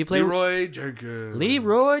 Do you play Leroy Jenkins?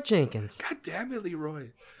 Leroy Jenkins. God damn it, Leroy.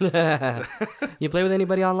 You play with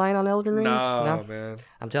anybody online on Elden Rings? No, man.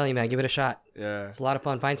 I'm telling you, man, give it a shot. Yeah. It's a lot of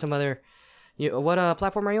fun. Find some other. What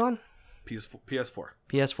platform are you on? PS4.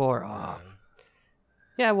 PS4. Oh.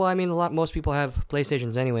 Yeah, well, I mean, most people have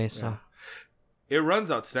PlayStations anyways, so. It runs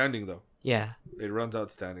outstanding though. Yeah. It runs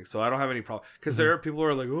outstanding, so I don't have any problem. Because there are people who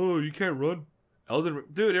are like, "Oh, you can't run Elden Ring."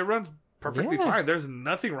 Dude, it runs perfectly fine. There's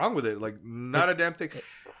nothing wrong with it. Like, not a damn thing.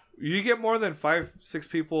 You get more than 5-6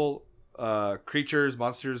 people, creatures,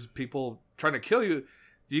 monsters, people trying to kill you,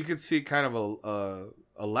 you could see kind of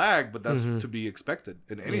a lag, but that's Mhm. to be expected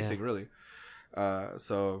in anything really.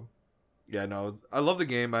 So yeah, no, I love the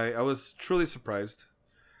game. I was truly surprised.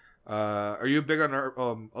 Are you big on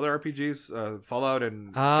other RPGs, Fallout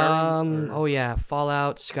and Skyrim? Oh yeah,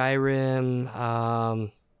 Fallout,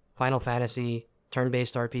 Skyrim, Final Fantasy,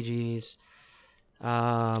 turn-based RPGs.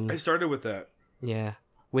 I started with that. Yeah,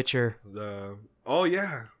 Witcher, Yeah.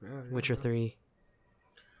 Witcher 3.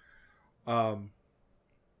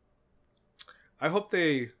 I hope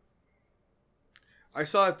I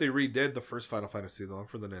saw that they redid the first Final Fantasy though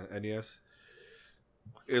for the NES.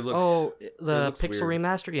 It looks The looks pixel weird.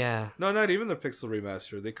 remaster, yeah. No, not even the pixel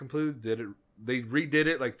remaster. They completely did it. They redid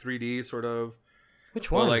it like 3D sort of. Which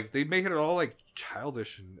Well, one? like they make it all like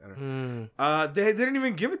childish and I don't Hmm. they didn't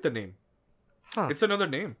even give it the name. Huh. It's another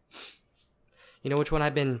name. You know which one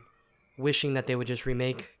I've been wishing that they would just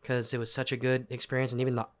remake because it was such a good experience, and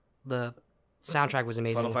even the soundtrack was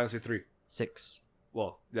amazing. Final Fantasy 3. 6.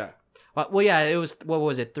 Well, yeah. Well, yeah, it was. What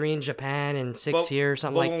was it? 3 in Japan and 6 But- here,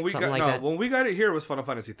 something But like when we something got like that. when we got it here, it was Final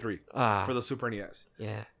Fantasy 3 Ah, for the Super NES.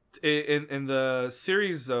 yeah. In the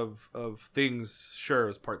series of things, sure, it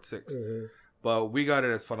was part 6, but we got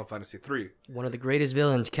it as Final Fantasy 3. One of the greatest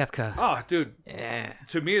villains, Kefka. Ah, dude, Yeah.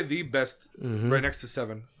 to me the best, Mhm. right next to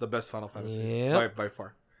 7, the best Final Fantasy Yep. by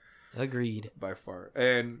far, Agreed.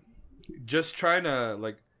 and just trying to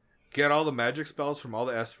like get all the magic spells from all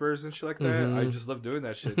the espers and shit like that. I Mhm. just love doing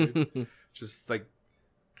that shit, dude. Just like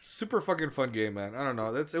super fucking fun game, man. I don't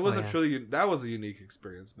know. It was a yeah. truly that was a unique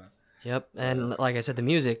experience, man. Yep, and like I said, the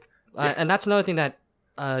music, and that's another thing that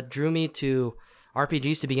drew me to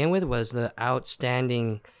RPGs to begin with was the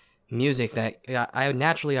outstanding music. That I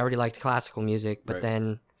naturally already liked classical music, but Right.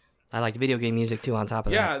 then I liked video game music too. On top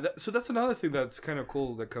of that, Yeah, so that's another thing that's kind of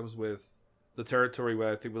cool that comes with the territory.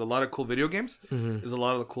 Where I think with a lot of cool video games, Mhm. is a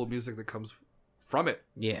lot of the cool music that comes from it.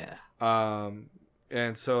 yeah,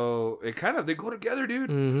 And so it kind of they go together, dude.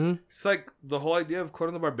 mm-hmm. It's like the whole idea of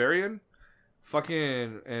Conan the Barbarian,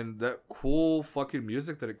 fucking, and that cool fucking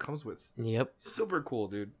music that it comes with. Yep. Super cool,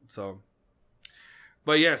 dude. So,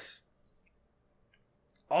 but yes,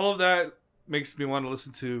 all of that makes me want to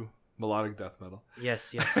listen to melodic death metal.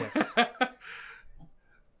 Yes, yes, yes.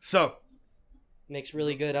 So, Makes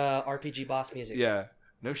really good RPG boss music. yeah,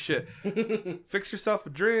 no shit. Fix yourself a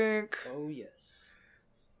drink. Oh yes.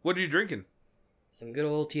 What are you drinking? Some good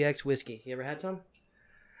old TX whiskey. You ever had some?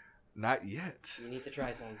 Not yet. You need to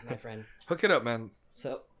try some, my friend. Hook it up, man.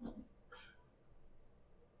 So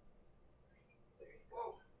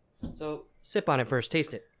sip on it first,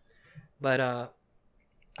 taste it. But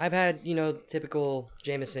I've had, typical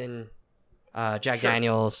Jameson, Jack Sure.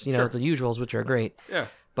 Daniels, Sure. the usuals, which are great. Yeah.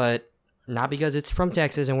 But not because it's from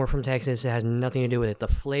Texas and we're from Texas. It has nothing to do with it. The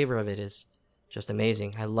flavor of it is just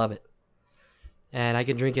amazing. I love it. And I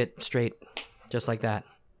can drink it straight, just like that,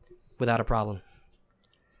 without a problem.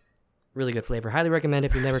 Really good flavor. Highly recommend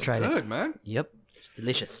if you've never tried it. Good, man. Yep. It's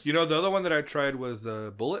delicious. You know, the other one that I tried was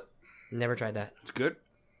Bullet. Never tried that. It's good.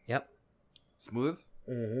 Yep. Smooth.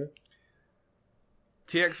 Mm-hmm.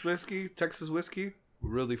 TX whiskey, Texas whiskey,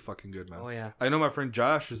 really fucking good, man. Oh, yeah. I know my friend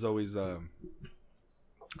Josh is always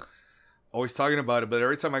talking about it, but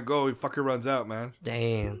every time I go, he fucking runs out, man.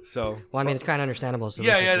 Damn. So Well, I mean, it's kind of understandable. It's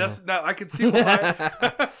yeah, delicious, that's now I can see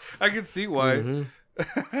why. I can see why.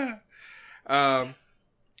 Mhm.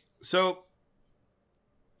 So,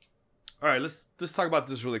 all right, let's talk about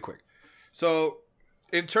this really quick. So,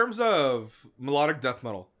 in terms of melodic death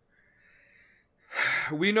metal,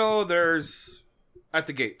 we know there's At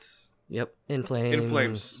the Gates, Yep. In Flames. In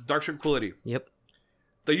Flames, Dark Tranquility, Yep.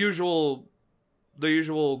 the usual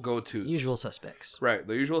go-tos, Usual suspects. right?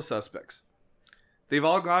 The usual suspects. They've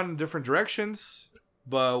all gone in different directions,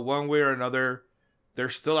 but one way or another, they're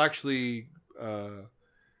still actually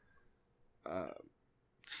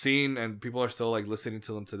seen, and people are still like listening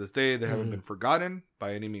to them to this day. They haven't been forgotten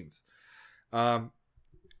by any means.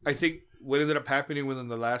 I think what ended up happening within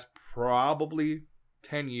the last probably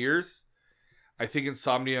 10 years, I think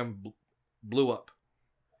Insomnium blew up.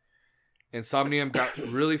 Insomnium got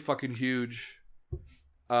really fucking huge.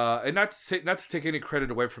 And not to take any credit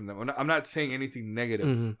away from them. I'm not saying anything negative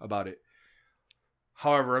Mhm. about it.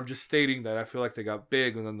 However, I'm just stating that I feel like they got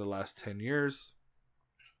big within the last 10 years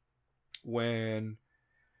when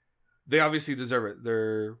they obviously deserve it.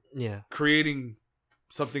 They're Yeah. creating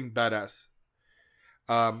something badass.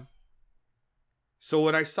 So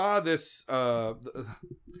when I saw this, how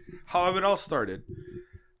it all started,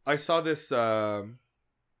 I saw this. I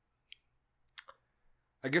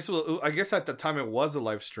guess at the time it was a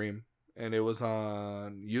live stream, and it was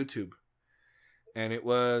on YouTube, and it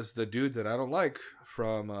was the dude that I don't like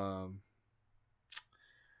from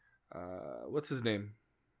what's his name?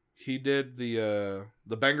 He did the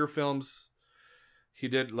Banger films. He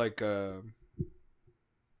did like the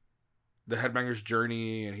Headbanger's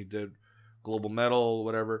Journey, and he did Global Metal,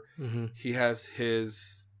 whatever. Mm-hmm. He has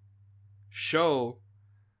his show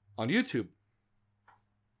on YouTube,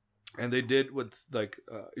 and they did what's like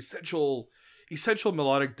essential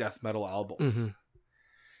melodic death metal albums. Mm-hmm.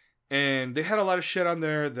 And they had a lot of shit on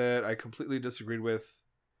there that I completely disagreed with,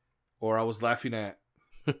 or I was laughing at.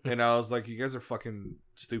 And I was like, you guys are fucking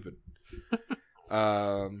stupid.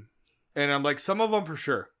 And I'm like, some of them for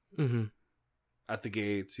sure. Mm-hmm. At the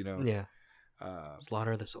Gates, you know. Yeah.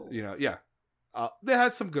 Slaughter of the Soul. You know, yeah. They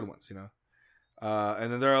had some good ones, you know.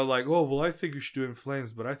 And then they're all like, oh, well, I think we should do In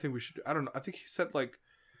Flames, but I think we should, I don't know. I think he said like,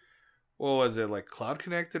 what was it? Like Cloud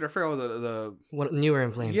Connected? I forgot what what newer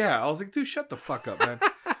In Flames. Yeah, I was like, dude, shut the fuck up, man.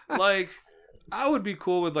 Like, I would be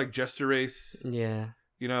cool with like Jester Race. Yeah.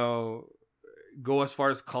 You know, go as far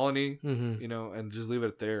as Colony, Mm-hmm. you know, and just leave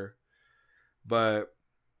it there. But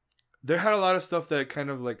there had a lot of stuff that kind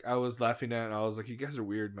of like I was laughing at, and I was like, you guys are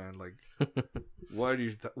weird, man. Like, what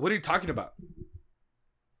are you talking about?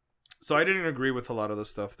 So I didn't agree with a lot of the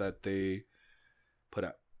stuff that they put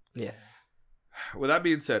out. Yeah. With that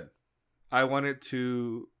being said, I wanted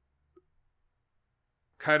to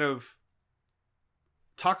kind of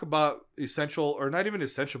talk about essential, or not even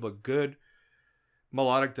essential, but good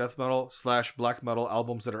melodic death metal / black metal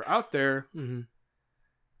albums that are out there. Mm-hmm.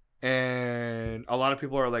 And a lot of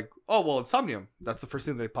people are like, oh, well, Insomnium. That's the first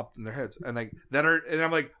thing they popped in their heads. And like that are, and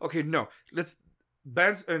I'm like, okay, no, let's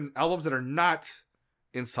bands and albums that are not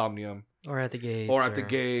Insomnium Or At the Gates. or At the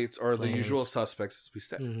Gates or Flames. The Usual Suspects, as we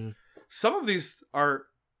said. Mm-hmm. Some of these are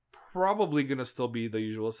probably going to still be The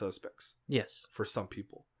Usual Suspects Yes. for some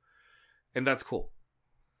people. And that's cool.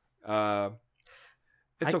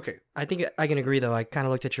 It's okay. I think I can agree, though. I kind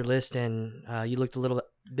of looked at your list, and you looked a little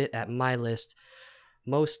bit at my list.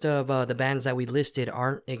 Most of the bands that we listed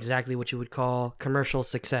aren't exactly what you would call commercial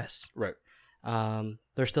success. Right.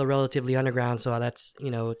 They're still relatively underground, so that's,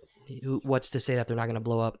 you know, what's to say that they're not going to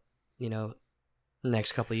blow up, you know,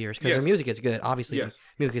 next couple of years, because their music is good. Obviously, Yes.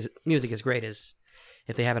 music is great as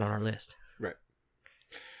if they have it on our list. Right.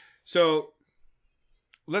 So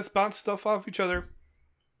let's bounce stuff off each other.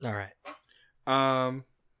 All right.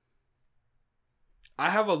 I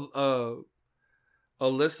have a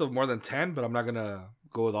list of more than 10, but I'm not gonna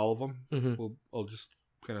go with all of them. Mm-hmm. I'll just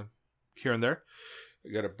kind of here and there.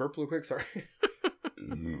 I got to burp real quick. Sorry.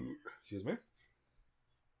 Excuse me.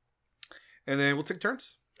 And then we'll take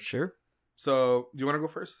turns. Sure. So, do you want to go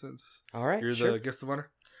first, since All right. you're sure. the guest of honor?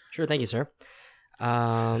 Sure, thank you, sir.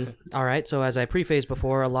 All right, so as I prefaced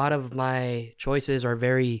before, a lot of my choices are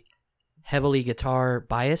very heavily guitar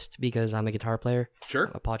biased because I'm a guitar player. Sure.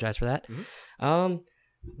 I apologize for that. Mm-hmm.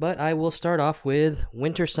 But I will start off with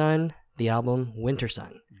Winter Sun, the album Winter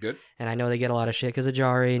Sun. Good. And I know they get a lot of shit because of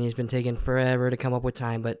Jari, and he's been taking forever to come up with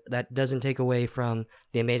time, but that doesn't take away from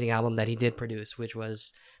the amazing album that he did produce, which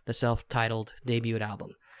was the self-titled debut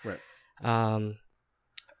album. Right.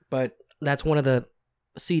 But that's one of the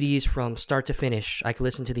CDs from start to finish. I could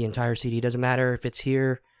listen to the entire CD. It doesn't matter if it's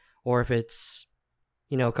here or if it's,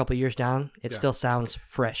 you know, a couple years down. It still sounds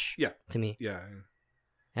fresh to me. Yeah.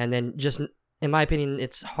 And then just, in my opinion,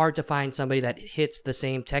 it's hard to find somebody that hits the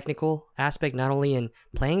same technical aspect, not only in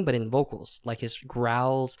playing, but in vocals. Like his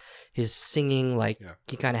growls, his singing, like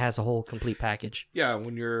he kind of has a whole complete package. Yeah,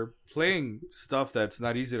 when you're playing stuff that's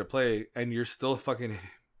not easy to play and you're still fucking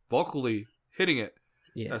vocally hitting it,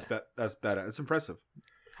 that's badass. It's impressive.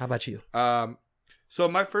 How about you? So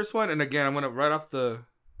my first one, and again, I'm gonna right off the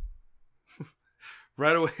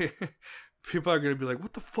right away. People are gonna be like,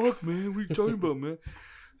 "What the fuck, man? What are you talking about, man?"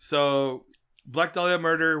 So, Black Dahlia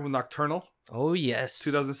Murder with Nocturnal. Oh yes,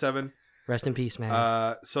 2007. Rest in peace,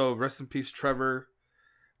 man. So rest in peace, Trevor.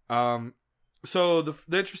 So the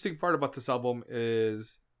interesting part about this album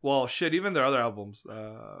is, well, shit, even their other albums,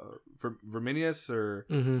 Verminius or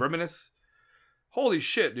Verminus. Holy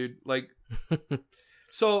shit, dude! Like,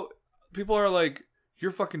 so people are like,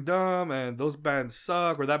 "You're fucking dumb," and those bands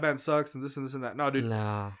suck, or that band sucks, and this and this and that. No, dude.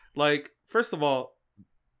 No. Like, first of all,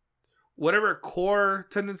 whatever core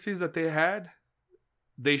tendencies that they had,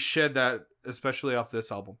 they shed that, especially off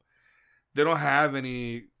this album. They don't have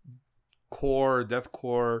any core,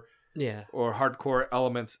 deathcore, or hardcore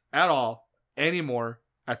elements at all anymore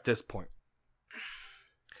at this point.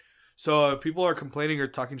 So if people are complaining or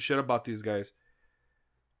talking shit about these guys,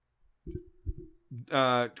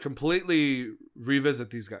 completely revisit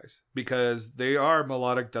these guys, because they are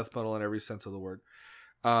melodic death metal in every sense of the word.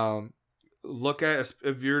 Look at,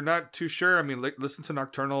 if you're not too sure, I mean, listen to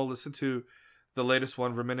Nocturnal, listen to the latest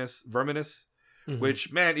one, Verminus.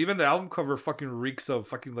 Which, man, even the album cover fucking reeks of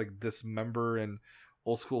fucking like Dismember and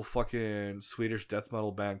old school fucking Swedish death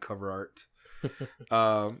metal band cover art.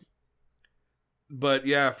 But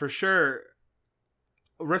yeah, for sure.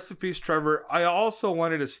 Rest in peace, Trevor. I also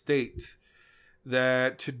wanted to state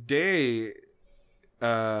that today,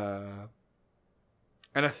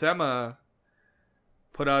 Anathema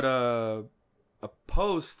put out a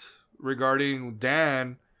post regarding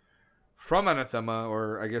Dan from Anathema,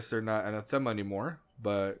 or I guess they're not Anathema anymore,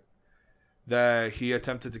 but that he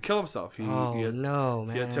attempted to kill himself. No,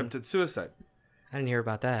 man. He attempted suicide. I didn't hear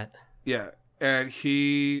about that. Yeah, and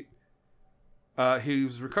he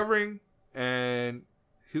was recovering, and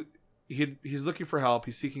he's looking for help.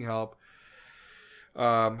 He's seeking help.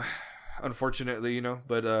 Unfortunately,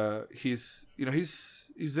 but he's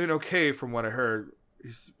doing okay from what I heard.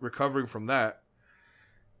 He's recovering from that.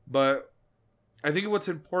 But I think what's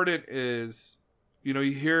important is, you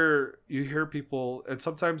hear people, and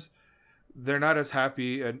sometimes they're not as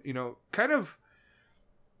happy, and kind of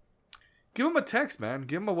give them a text, man.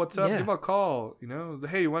 Give them a WhatsApp. Yeah. Give them a call.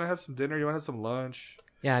 Hey, you want to have some dinner? You want to have some lunch?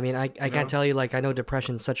 Yeah, I mean, I can't tell you, like, I know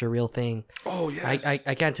depression's such a real thing. Oh, yes.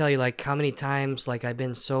 I can't tell you, like, how many times, like, I've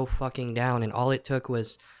been so fucking down, and all it took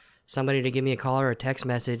was somebody to give me a call or a text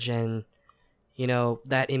message, and,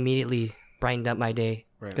 that immediately brightened up my day.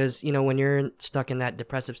 Right. Because, when you're stuck in that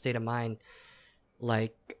depressive state of mind,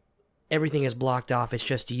 like, everything is blocked off. It's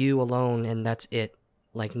just you alone, and that's it.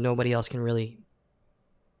 Like, nobody else can really...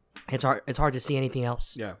 It's hard to see anything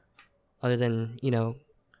else. Yeah. Other than,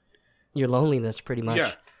 your loneliness, pretty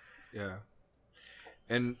much. Yeah.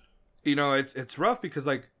 And, it's rough because,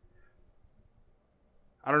 like,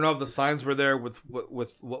 I don't know if the signs were there with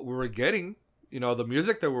what we were getting. The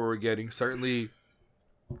music that we were getting certainly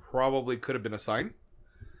probably could have been a sign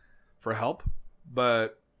for help.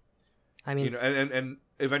 But, I mean... and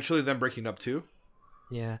eventually them breaking up, too.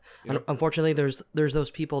 Yeah. Unfortunately, there's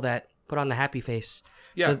those people that put on the happy face.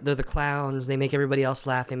 Yeah. They're the clowns. They make everybody else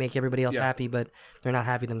laugh. They make everybody else happy, but they're not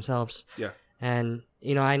happy themselves. Yeah. And,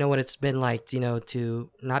 I know what it's been like, to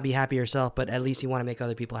not be happy yourself, but at least you want to make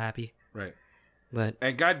other people happy. Right. But...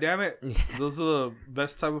 And God damn it, those are the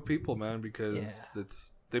best type of people, man, because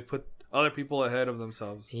they put other people ahead of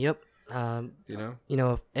themselves. Yep.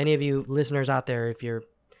 If any of you listeners out there, if you're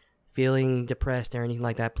feeling depressed or anything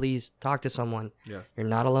like that, please talk to someone. Yeah. You're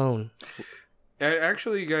not alone. And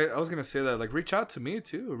actually, guys, I was going to say that, like, reach out to me,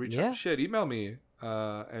 too. Reach out. Shit, email me.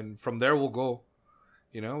 And from there, we'll go.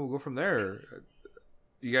 We'll go from there.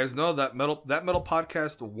 You guys know that metal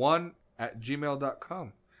podcast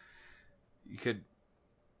 1@gmail.com. You could...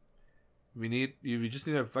 You just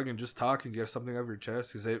need to fucking just talk and get something off your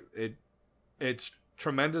chest, because it's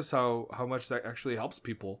tremendous how much that actually helps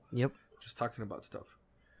people. Yep. Just talking about stuff.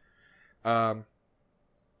 But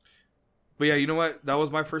yeah, you know what? That was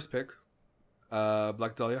my first pick.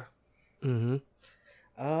 Black Dahlia. Mm-hmm.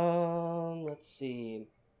 Let's see.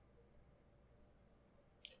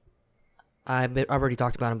 I've already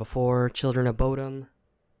talked about him before. Children of Bodom.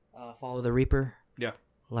 Follow the Reaper. Yeah.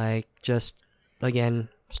 Like, just, again,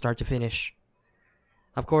 start to finish.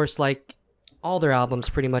 Of course, like, all their albums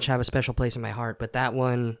pretty much have a special place in my heart, but that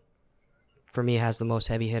one, for me, has the most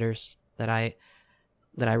heavy hitters that I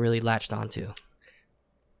really latched onto.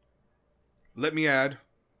 Let me add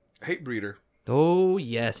Hatebreeder. Oh,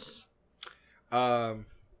 yes.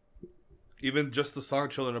 Even just the song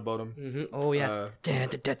Children of Bodom. Mm-hmm. Oh, yeah.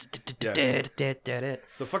 The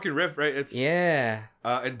fucking riff, right? It's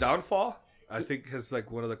and Downfall, I think, has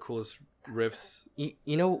like one of the coolest riffs.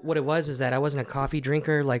 You know what it was is that I wasn't a coffee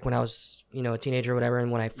drinker like when I was, a teenager or whatever,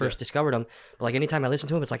 and when I first discovered them. But like anytime I listened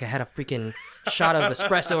to them, it's like I had a freaking shot of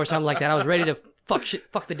espresso or something like that. I was ready to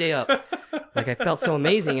fuck the day up. Like, I felt so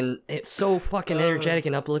amazing, and it's so fucking energetic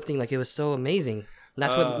and uplifting. Like, it was so amazing. And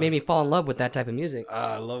that's what made me fall in love with that type of music.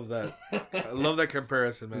 I love that. I love that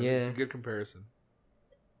comparison, man. Yeah. It's a good comparison.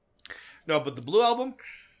 No, but the Blue Album,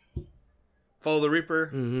 Follow the Reaper,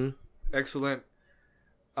 mm-hmm. Excellent.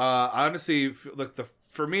 Honestly, look,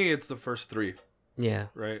 for me, it's the first three. Yeah.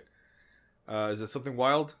 Right? Is it Something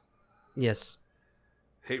Wild? Yes.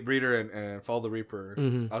 Hatebreeder and Follow the Reaper.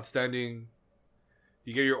 Mm-hmm. Outstanding.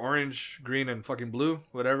 You get your orange, green, and fucking blue,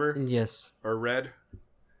 whatever. Yes. Or red.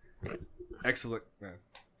 Excellent, man.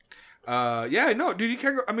 Yeah, no, dude, you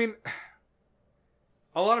can't go. I mean,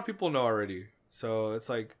 a lot of people know already, so it's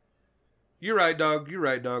like, you're right, dog.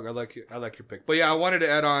 I like your pick. But yeah, I wanted to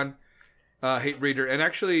add on Hatebreeder, and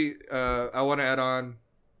actually, I want to add on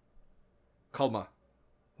Kalma.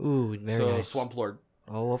 Ooh, very nice. Swamp Lord.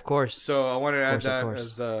 Oh, of course. So I wanted to add that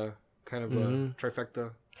as kind of mm-hmm. a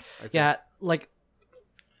trifecta. I think. Yeah, like,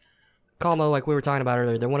 Calma, like we were talking about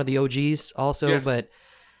earlier, they're one of the OGs also, Yes. but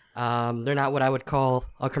they're not what I would call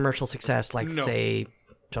a commercial success, like No. say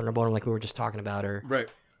Thunderbolt, like we were just talking about, or Right.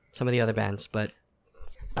 some of the other bands. But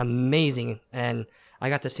amazing, and I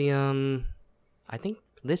got to see them. I think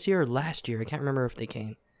this year or last year. I can't remember if they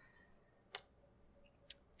came.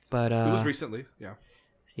 But It was recently. Yeah.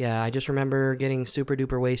 yeah, I just remember getting super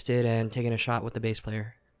duper wasted and taking a shot with the bass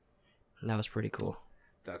player. And that was pretty cool.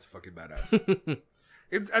 That's fucking badass.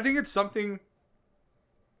 I think it's something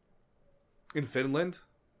in Finland,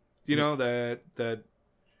 you know, that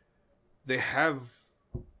they have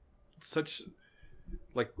such,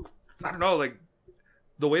 like, I don't know, like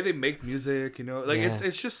the way they make music, you know, like Yeah.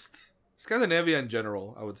 it's just Scandinavia in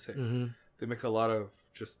general. I would say Hmm. they make a lot of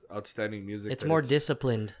just outstanding music. It's that more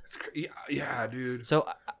disciplined. yeah, dude. So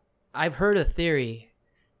I've heard a theory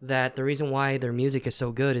that the reason why their music is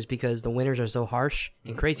so good is because the winters are so harsh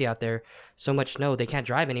and crazy out there. So much snow, they can't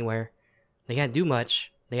drive anywhere. They can't do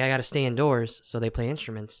much. They got to stay indoors, so they play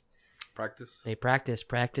instruments. Practice. They practice,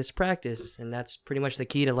 and that's pretty much the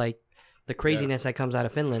key to like the craziness that comes out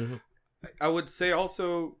of Finland. I would say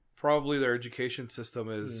also probably their education system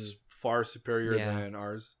is far superior Yeah. than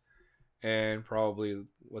ours, and probably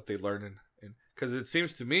what they learn in because it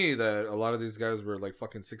seems to me that a lot of these guys were like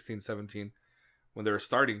fucking 16, 17 when they were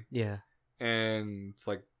starting, Yeah. and it's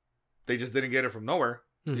like they just didn't get it from nowhere.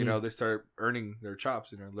 You Mhm. know, they start earning their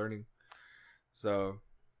chops, you know, learning. So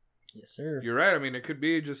Yes, sir. you're right. I mean, it could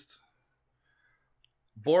be just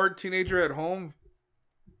bored teenager at home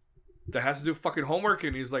that has to do fucking homework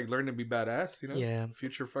and he's like learning to be badass, you know? Yeah.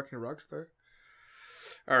 Future fucking rock star.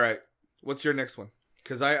 All right. What's your next one?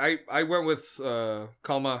 Because I went with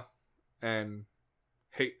Kalma and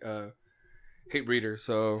Hate Breeder.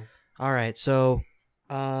 So All right, so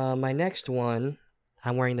my next one,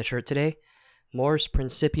 I'm wearing the shirt today, Mors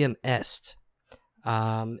Principium Est.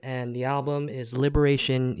 And the album is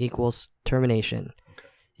Liberation Equals Termination. Okay.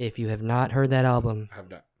 If you have not heard that album, I have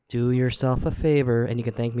that. do yourself a favor and you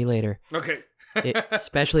can thank me later. Okay.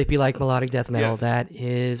 Especially if you like melodic death metal. Yes. That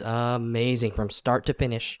is amazing from start to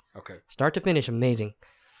finish. Okay. Start to finish, amazing.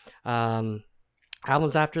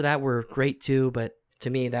 Albums after that were great too, but to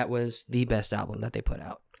me, that was the best album that they put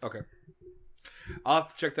out. Okay. I'll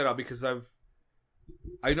have to check that out because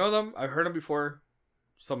I know them. I've heard them before.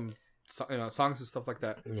 Some songs and stuff like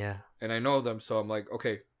that. Yeah. And I know them, so I'm like,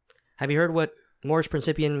 okay. Have you heard what Mors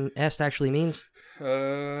Principium Est actually means?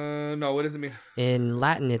 No, what does it mean? In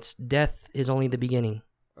Latin, it's death is only the beginning.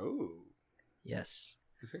 Oh. You Yes.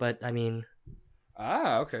 see? But, I mean,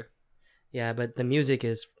 okay. yeah, but the music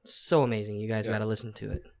is so amazing. You guys Yeah. got to listen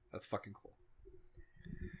to it. That's fucking cool.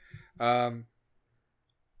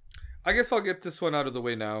 I guess I'll get this one out of the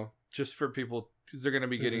way now, just for people, because they're gonna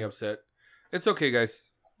be getting upset. It's okay, guys.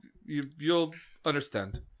 You'll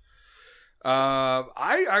understand.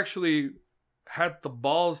 I actually had the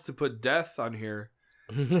balls to put Death on here,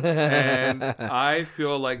 and I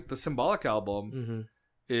feel like the Symbolic album Mhm.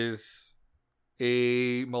 is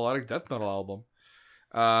a melodic death metal album.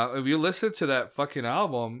 If you listen to that fucking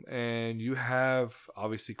album, and you have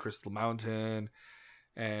obviously Crystal Mountain,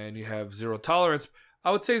 and you have Zero Tolerance,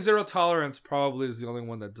 I would say Zero Tolerance probably is the only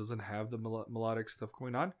one that doesn't have the melodic stuff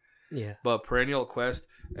going on. Yeah. But Perennial Quest,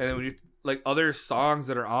 and then when you like other songs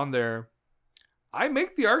that are on there, I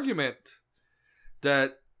make the argument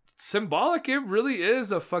that Symbolic, it really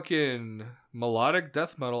is a fucking melodic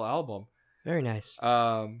death metal album. Very nice.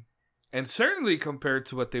 And certainly compared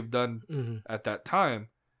to what they've done Hmm. at that time,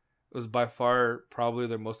 it was by far probably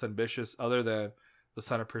their most ambitious, other than the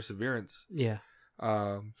Sign of Perseverance, Yeah.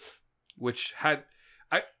 which had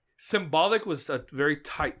Symbolic was a very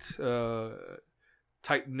tight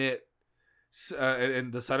knit,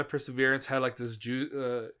 and the Sign of Perseverance had like this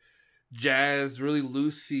jazz, really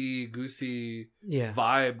loosey goosey Yeah.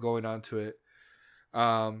 vibe going on to it.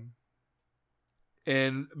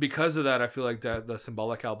 And because of that, I feel like that the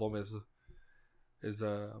Symbolic album is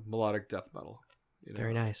a melodic death metal. You know?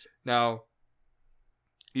 Very nice. Now,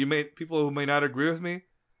 people who may not agree with me,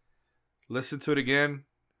 listen to it again,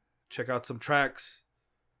 check out some tracks,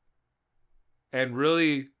 and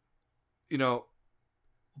really,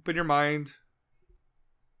 open your mind,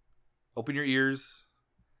 open your ears,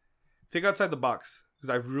 think outside the box, because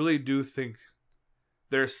I really do think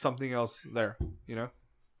there's something else there,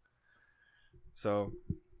 So,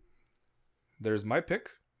 there's my pick.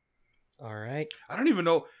 All right. I don't even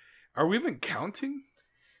know. Are we even counting?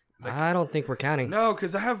 I don't think we're counting. No,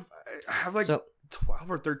 because I have like So 12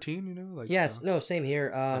 or 13. yes, so. no, same here.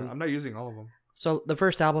 I'm not using all of them. So the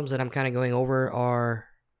first albums that I'm kind of going over are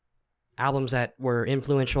albums that were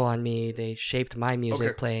influential on me. They shaped my music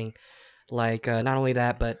Okay. playing. Like not only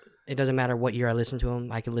that, but it doesn't matter what year I listen to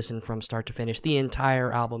them. I can listen from start to finish the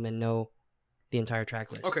entire album and know the entire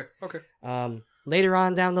track list. Okay. Later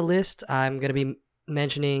on down the list, I'm gonna be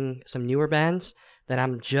mentioning some newer bands that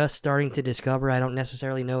I'm just starting to discover. I don't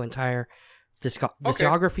necessarily know entire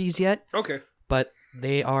discographies yet. Okay. But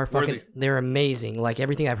they are they're amazing. Like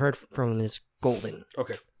everything I've heard from them is golden.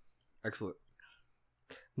 Okay. Excellent.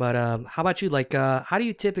 But how about you? Like, how do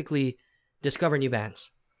you typically discover new bands?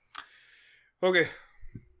 Okay.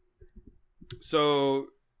 So,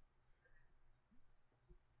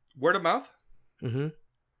 word of mouth. Mm-hmm.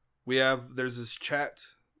 There's this chat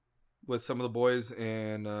with some of the boys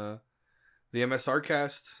in the MSR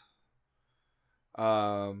cast.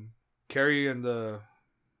 Carrie and the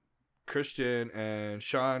Christian and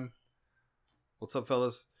Sean. What's up,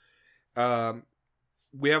 fellas?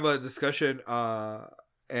 We have a discussion,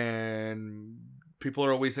 and people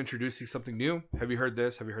are always introducing something new. Have you heard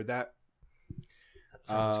this? Have you heard that? That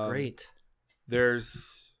sounds great.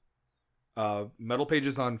 There's metal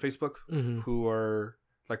pages on Facebook who are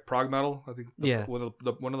like prog metal. I think one of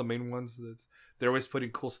the main ones. They're always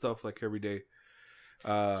putting cool stuff like every day.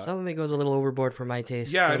 Some of it goes a little overboard for my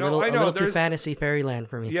taste. Yeah, I know. A little too fantasy fairyland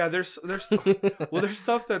for me. Yeah, there's there's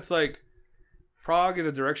stuff that's like prog in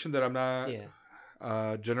a direction that I'm not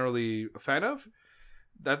generally a fan of.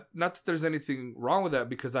 Not that there's anything wrong with that,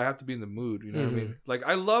 because I have to be in the mood. You know what I mean? Like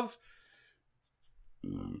I love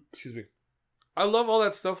all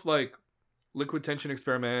that stuff like Liquid Tension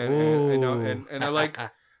Experiment and I like,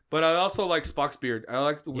 but I also like Spock's Beard. I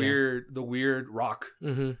like the weird rock.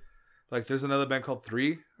 Mm-hmm. Like there's another band called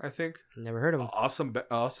 3, I think. Never heard of them.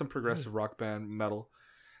 Awesome progressive rock band metal.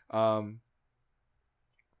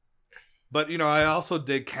 But I also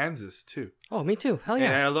dig Kansas too. Oh, me too. Hell yeah!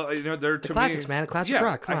 And I love they're the classics, man. Classic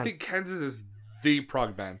rock. Come on. I think Kansas is the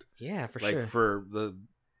prog band. Yeah, for sure. Like for the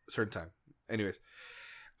certain time. Anyways,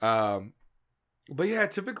 but yeah,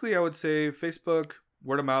 typically I would say Facebook,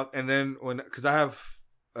 word of mouth, and then because I have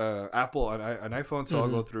Apple on an iPhone, so I'll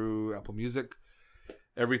go through Apple Music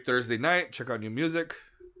every Thursday night, check out new music,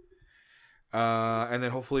 and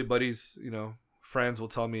then hopefully buddies, friends will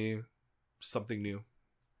tell me something new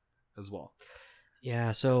as well.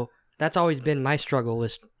 Yeah, so that's always been my struggle,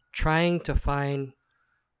 was trying to find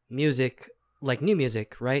music, like new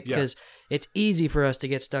music, right? Because it's easy for us to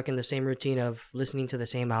get stuck in the same routine of listening to the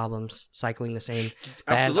same albums, cycling the same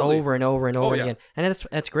bands over and over and over again. And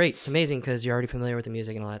that's great. It's amazing because you're already familiar with the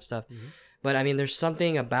music and all that stuff. Mm-hmm. But I mean, there's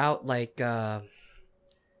something about like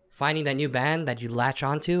finding that new band that you latch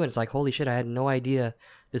onto, and it's like, holy shit, I had no idea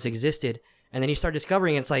this existed. And then you start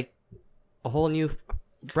discovering it's like a whole new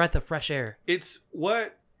breath of fresh air. It's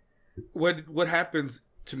what happens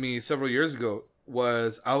to me several years ago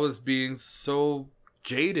was I was being so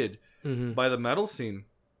jaded by the metal scene,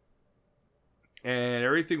 and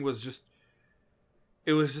everything was just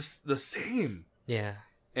the same. Yeah.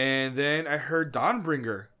 And then I heard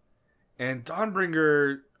Dawnbringer, and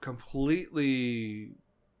Dawnbringer completely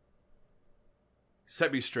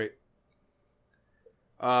set me straight.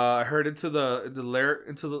 I heard into the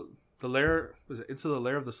lair was it Into the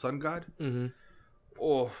Lair of the Sun God? Mm-hmm.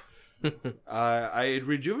 Oh, it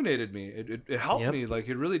rejuvenated me. It helped me, like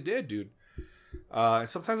it really did, dude.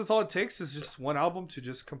 Sometimes that's all it takes is just one album to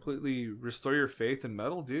just completely restore your faith in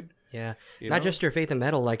metal, dude. Yeah, not just your faith in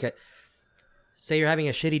metal. Like, say you're having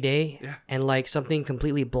a shitty day, and like something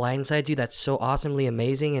completely blindsides you that's so awesomely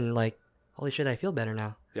amazing, and like, holy shit, I feel better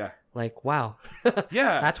now. Yeah. Like, wow.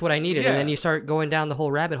 Yeah. That's what I needed. Yeah. And then you start going down the whole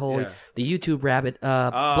rabbit hole, the YouTube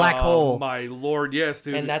black hole. Oh, my Lord. Yes,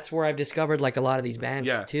 dude. And that's where I've discovered, like, a lot of these bands,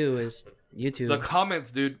 too, is YouTube. The comments,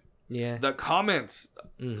 dude. Yeah. The comments.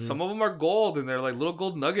 Mm-hmm. Some of them are gold, and they're like little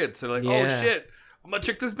gold nuggets. They're like, oh, shit. I'm going to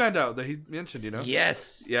check this band out that he mentioned,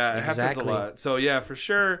 Yes. Yeah, it happens a lot. So, yeah, for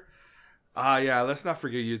sure. Let's not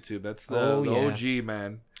forget YouTube. That's the OG,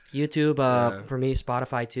 man. YouTube, for me,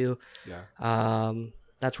 Spotify, too. Yeah.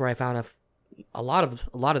 That's where I found a lot of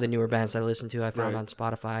the newer bands I listen to. I found on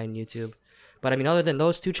Spotify and YouTube. But I mean, other than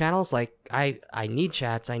those two channels, like I need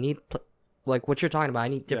chats. I need like what you're talking about. I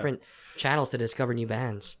need different channels to discover new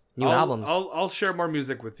bands, albums. I'll share more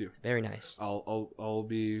music with you. Very nice. I'll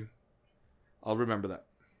remember that.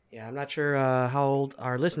 Yeah, I'm not sure how old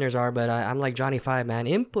our listeners are, but I'm like Johnny 5, man.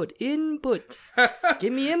 Input.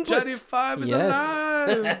 Give me input. Johnny 5 is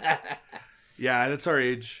alive. Yeah, that's our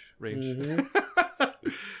age range. Mm-hmm.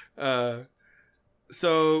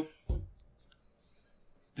 So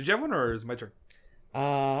did you have one, or is it my turn?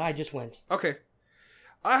 I just went. Okay.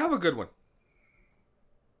 I have a good one.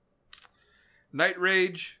 Night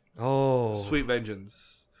Rage. Oh. Sweet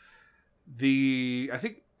Vengeance. I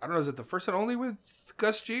think I don't know. Is it the first and only with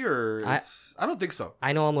Gus G or I don't think so.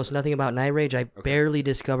 I know almost nothing about Night Rage. I barely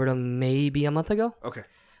discovered them maybe a month ago. Okay.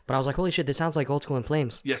 But I was like, holy shit, this sounds like Old School In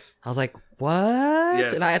Flames. Yes. I was like, what?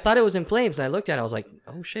 Yes. And I thought it was In Flames. And I looked at it. I was like,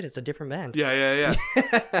 oh shit, it's a different band. Yeah.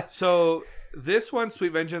 So this one,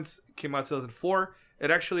 Sweet Vengeance, came out 2004. It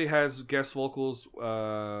actually has guest vocals.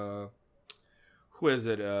 Who is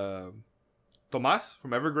it? Tomas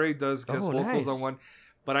from Evergrey does guest vocals on one.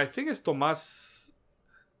 But I think it's Tomas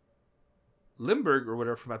Lindberg or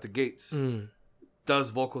whatever from At the Gates does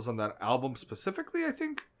vocals on that album specifically, I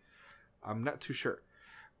think. I'm not too sure.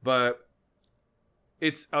 But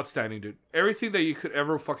it's outstanding, dude. Everything that you could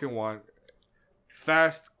ever fucking want.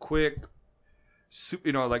 Fast, quick,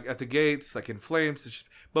 like At the Gates, like In Flames.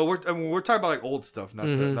 But we're talking about like old stuff, not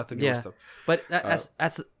the newer stuff. But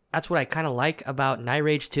that's what I kind of like about Night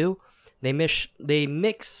Rage too. They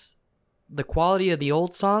mix the quality of the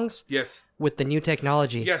old songs with the new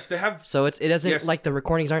technology. Yes, they have. So it doesn't like the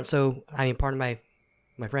recordings aren't so. I mean, pardon my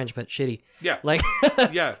French, but shitty. Yeah. Like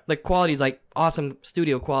yeah, the quality is like awesome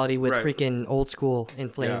studio quality with freaking old school In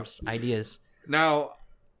Flames ideas. Now,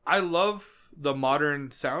 I love the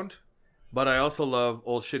modern sound, but I also love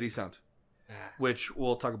old shitty sound, which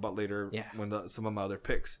we'll talk about later when some of my other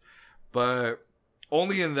picks. But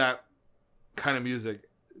only in that kind of music,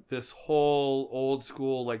 this whole old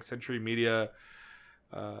school like Century Media,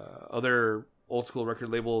 other old school record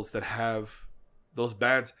labels that have those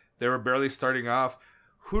bands, they were barely starting off.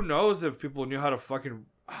 Who knows if people knew how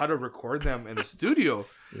to record them in the studio?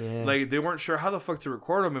 Yeah. Like they weren't sure how the fuck to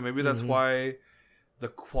record them, and maybe that's why the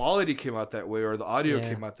quality came out that way, or the audio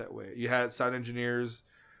came out that way. You had sound engineers,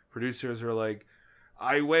 producers who are like,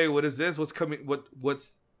 wait, what is this? What's coming?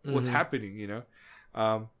 What's happening? You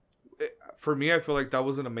know? For me, I feel like that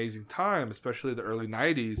was an amazing time, especially the early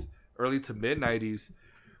 90s, early to mid 90s,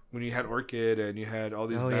 when you had Orchid and you had all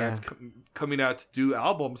these bands coming out to do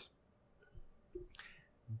albums.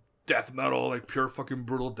 Death metal, like pure fucking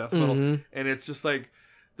brutal death metal. And it's just like,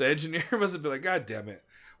 the engineer must have been like, God damn it.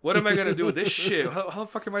 What am I going to do with this shit? How the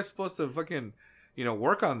fuck am I supposed to fucking,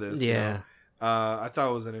 work on this? Yeah. You know? I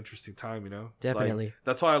thought it was an interesting time, Definitely. Like,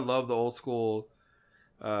 that's why I love the old school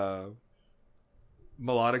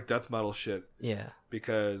melodic death metal shit. Yeah.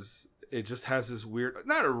 Because it just has this weird,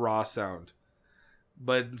 not a raw sound,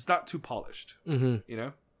 but it's not too polished. You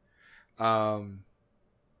know? My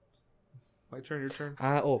turn, your turn?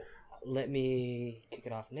 Let me kick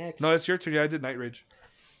it off next. No, it's your turn. Yeah, I did Night Rage.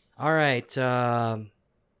 All right.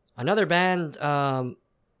 Another band that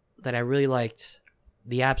I really liked,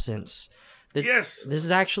 The Absence. This is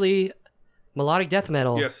actually melodic death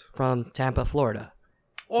metal from Tampa, Florida.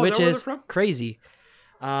 Oh, which is that where they're from? Crazy.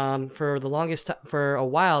 For the longest for a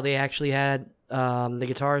while, they actually had the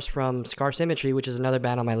guitarist from Scar Symmetry, which is another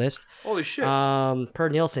band on my list. Holy shit. Per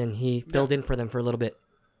Nielsen, he filled in for them for a little bit.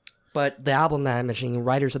 But the album that I'm mentioning,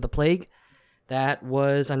 Riders of the Plague, that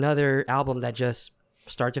was another album that just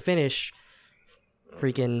start to finish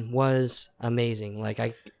freaking was amazing. Like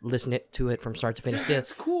I listened to it from start to finish. Yeah,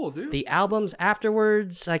 it's cool, dude. The albums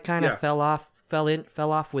afterwards, I kind of fell off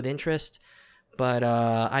with interest. But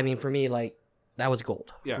I mean, for me, like that was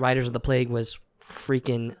gold. Yeah. Riders of the Plague was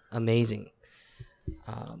freaking amazing.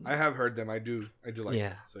 I have heard them. I do like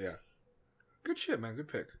them. So yeah, good shit, man. Good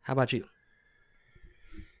pick. How about you?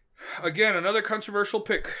 Again, another controversial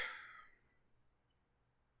pick,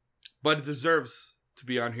 but it deserves to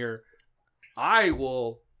be on here. I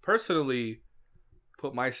will personally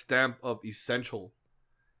put my stamp of essential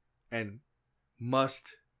and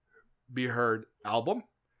must be heard album.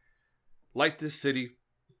 Like This City,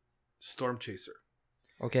 Storm Chaser.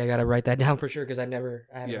 Okay, I gotta write that down for sure because I haven't heard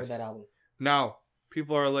that album. Now,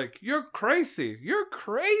 people are like, "You're crazy! You're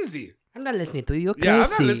crazy!" I'm not listening to you. You're crazy. Yeah, I'm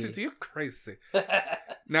not listening to you. You're crazy.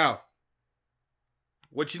 Now,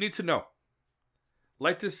 what you need to know: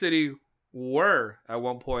 Like This City were at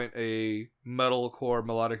one point a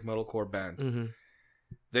melodic metalcore band.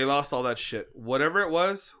 They lost all that shit. Whatever it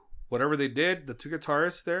was, whatever they did, the two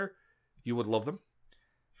guitarists there, you would love them.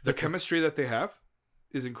 The chemistry that they have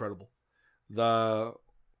is incredible. The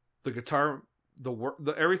guitar,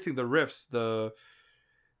 the everything, the riffs,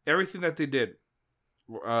 everything that they did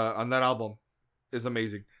on that album is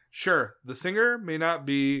amazing. Sure, the singer may not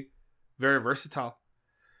be very versatile,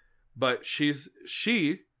 but she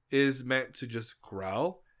is meant to just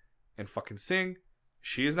growl and fucking sing.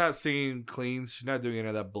 She is not singing clean. She's not doing any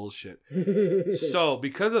of that bullshit. So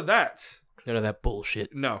because of that, none of that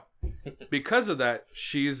bullshit. No. Because of that,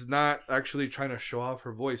 she's not actually trying to show off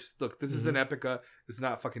her voice. Look, this is an Epica. It's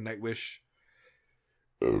not fucking Nightwish.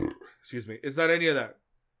 Excuse me. It's not any of that.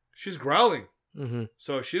 She's growling.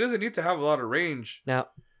 So she doesn't need to have a lot of range. Now,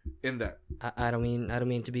 in that. I don't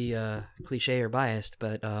mean to be cliche or biased,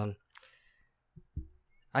 but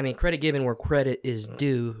I mean, credit given where credit is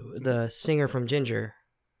due. The singer from Ginger,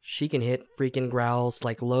 she can hit freaking growls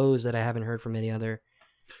like lows that I haven't heard from any other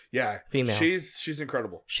Yeah, female. she's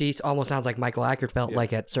incredible. She almost sounds like Michael Ackerfeld, Yeah.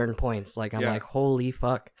 like at certain points. Like I'm Yeah. like, holy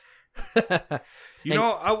fuck. You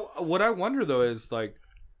know, what I wonder though is like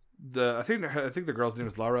I think the girl's name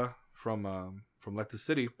is Lara from Like the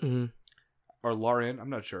City hmm or Lauren. I'm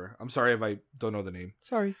not sure. I'm sorry if I don't know the name.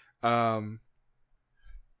 Sorry.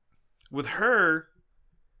 With her,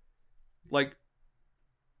 like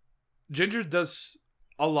Ginger does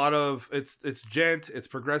a lot of it's gent, it's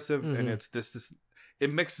progressive, and Mhm. it's this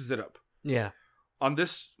it mixes it up. Yeah. On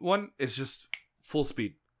this one, it's just full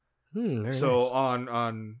speed. Very So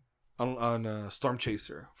nice. on Storm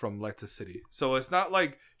Chaser from Like the City. So it's not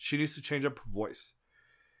like she needs to change up her voice.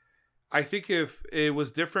 I think if it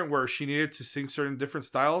was different where she needed to sing certain different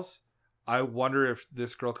styles, I wonder if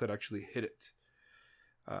this girl could actually hit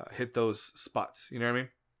those spots. You know what I mean?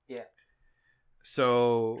 Yeah.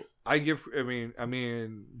 So I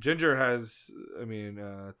mean, Ginger has,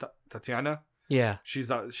 Tatiana. Yeah. She's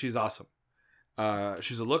awesome.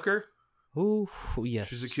 She's a looker. Ooh, yes.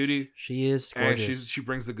 She's a cutie. She is And gorgeous. she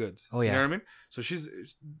brings the goods. Oh, You yeah. know what I mean? So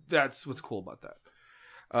that's what's cool about that.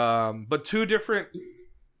 But two different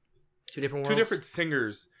Two different worlds. two different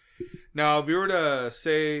singers. Now, if we were to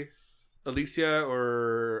say Alicia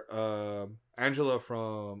or Angela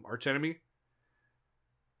from Arch Enemy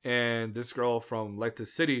and this girl from Like the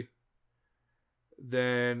City,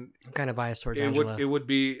 then I'm kind of biased towards it Angela. would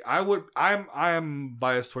be I'm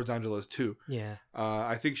biased towards Angela's too. Yeah.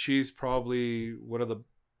 I think she's probably one of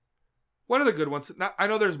the good ones. I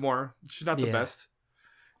know there's more. She's not the Yeah. best.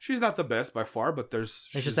 She's not the best by far, but It's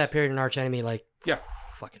just that period in Arch Enemy, like, Yeah.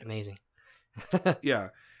 fucking amazing. Yeah.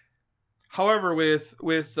 However, with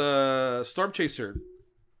Storm Chaser,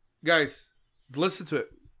 guys, listen to it.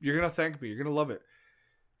 You're gonna thank me. You're gonna love it.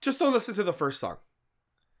 Just don't listen to the first song.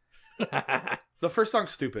 The first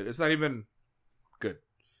song's stupid. It's not even good.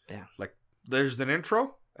 Damn. Like there's an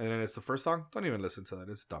intro and then it's the first song. Don't even listen to that.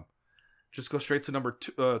 It's dumb. Just go straight to number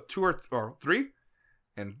two or three,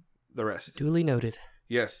 and the rest. Duly noted.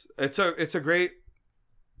 Yes, it's a great.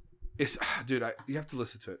 It's dude. You have to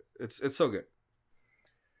listen to it. It's so good.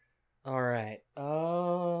 All right.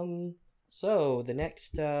 So the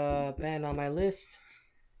next band on my list,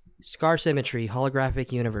 Scar Symmetry,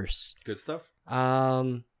 Holographic Universe. Good stuff.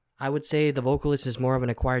 I would say the vocalist is more of an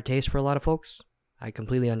acquired taste for a lot of folks. I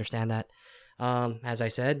completely understand that. As I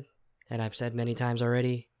said, and I've said many times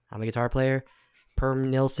already, I'm a guitar player.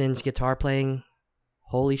 Perm Nilsson's guitar playing,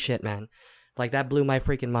 holy shit, man! Like that blew my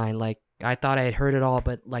freaking mind. Like I thought I had heard it all,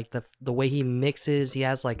 but like the way he mixes, he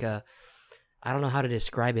has like a, I don't know how to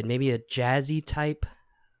describe it. Maybe a jazzy type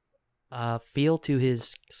feel to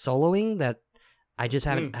his soloing that I just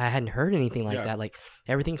haven't I hadn't heard anything like that. Like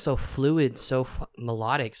everything's so fluid, so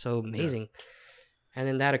melodic, so amazing. And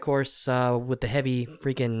then that, of course, with the heavy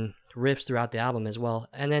freaking riffs throughout the album as well.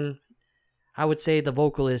 And then I would say the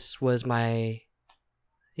vocalist was I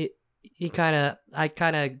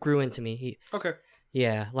kind of grew into me. Okay.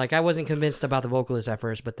 Yeah, like I wasn't convinced about the vocalist at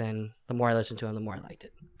first, but then the more I listened to him, the more I liked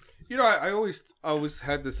it. You know, I always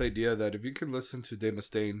had this idea that if you can listen to Dave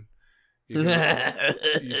Mustaine, you can,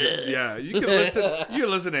 you can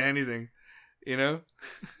listen to anything, you know.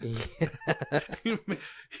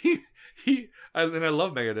 And I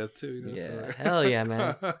love Megadeth too. You know, Yeah, so. hell yeah,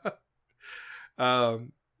 man. All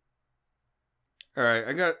right,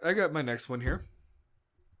 I got my next one here.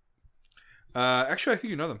 Actually, I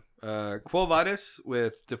think you know them. Quo Vadis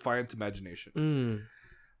with Defiant Imagination.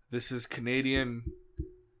 This is Canadian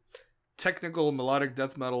technical melodic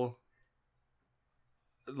death metal,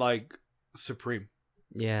 like supreme.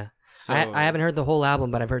 Yeah, So, I haven't heard the whole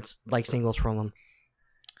album, but I've heard like singles from them.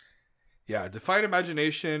 Yeah, Defiant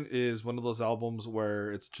Imagination is one of those albums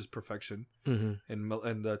where it's just perfection in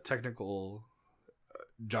the technical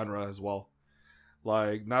genre as well.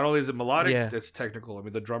 Like, not only is it melodic, it's technical. I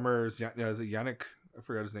mean, the drummer is Yannick. I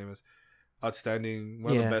forgot his name is. Outstanding,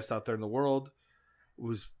 one of the best out there in the world.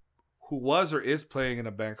 Who was or is playing in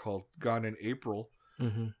a band called Gone in April.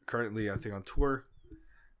 Currently, I think on tour.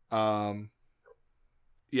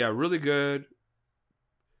 Yeah, really good.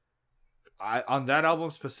 On that album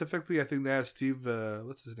specifically, I think they have Steve.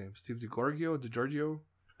 What's his name? Steve DiGiorgio,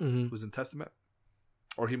 who's in Testament,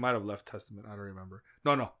 or he might have left Testament. I don't remember.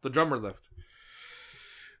 No, the drummer left.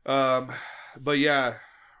 But yeah,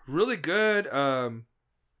 really good.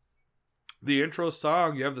 The intro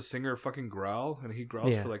song, you have the singer fucking growl, and he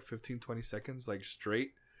growls for like 15-20 seconds, like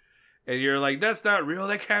straight, and you're like, that's not real.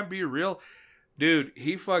 That can't be real. Dude,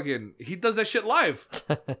 he does that shit live.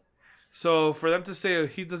 So for them to say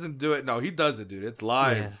he doesn't do it, no, he does it, dude. It's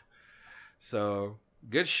live. Yeah. So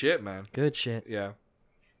good shit, man. Good shit. Yeah.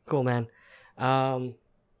 Cool, man.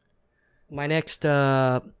 My next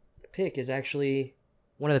pick is actually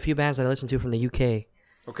one of the few bands that I listen to from the UK.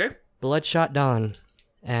 Okay. Bloodshot Dawn.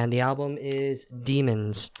 And the album is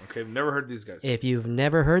Demons. Okay, never heard these guys. If you've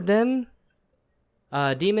never heard them,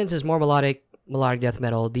 Demons is more melodic death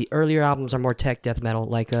metal. The earlier albums are more tech death metal,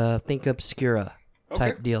 like think Obscura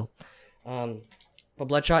type deal. But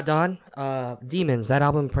Bloodshot Dawn, Demons, that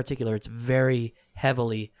album in particular, it's very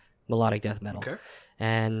heavily melodic death metal. Okay.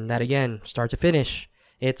 And that again, start to finish,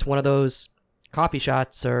 it's one of those coffee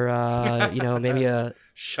shots or maybe a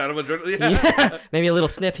shot of adrenaline. Yeah, maybe a little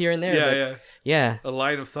sniff here and there. Yeah. A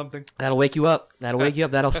line of something. That'll wake you up.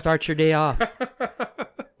 That'll start your day off.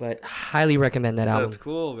 But highly recommend that album. That's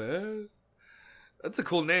cool, man. That's a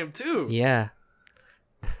cool name too. Yeah.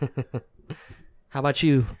 How about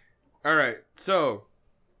you? All right, so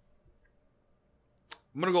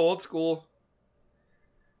I'm gonna go old school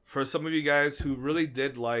for some of you guys who really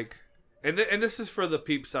did like, and this is for the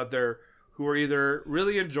peeps out there who are either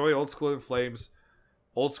really enjoy Old School in Flames,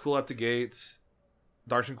 Old School at the Gates,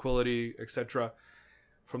 Dark Tranquillity, etc.,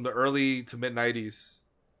 from the early to mid 90s.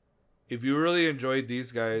 If you really enjoyed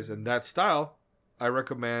these guys and that style, I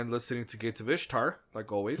recommend listening to Gates of Ishtar,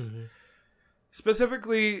 like always. Mm-hmm.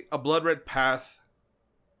 Specifically, A Blood Red Path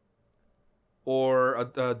or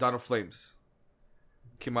a Dawn of Flames.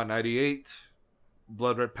 Came out 98.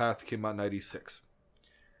 Blood Red Path came out 96.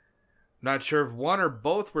 Not sure if one or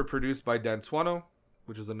both were produced by Dan Swano,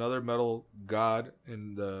 which is another metal god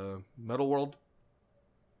in the metal world.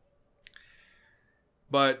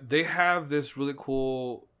 But they have this really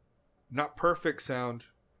cool, not perfect sound,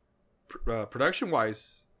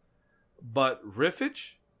 production-wise, but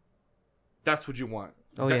riffage, that's what you want.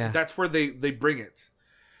 Oh, yeah. That's where they bring it.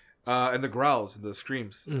 And the growls and the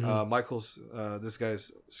screams. Mm-hmm. Michael's, this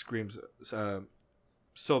guy's screams, so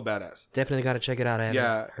badass. Definitely got to check it out. I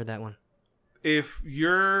haven't heard that one. If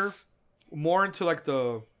you're more into like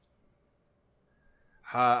the,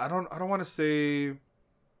 I don't want to say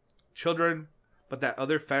children, but that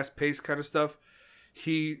other fast-paced kind of stuff.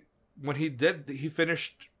 When he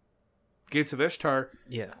finished Gates of Ishtar.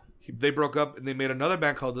 Yeah. They broke up and they made another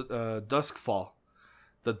band called Duskfall.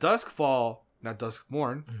 The Duskfall, not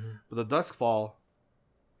Duskmorn, but the Duskfall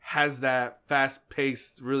has that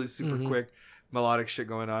fast-paced, really super quick melodic shit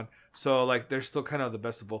going on. So like they're still kind of the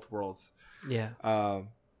best of both worlds. Yeah.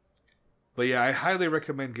 But yeah, I highly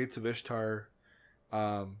recommend Gates of Ishtar.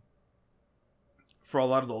 For a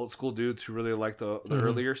lot of the old school dudes who really like the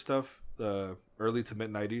earlier stuff, the early to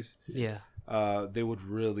mid 90s. Yeah. They would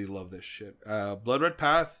really love this shit. Blood Red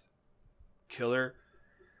Path, killer.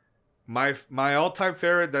 My all-time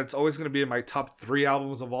favorite, that's always going to be in my top 3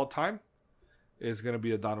 albums of all time, is going to be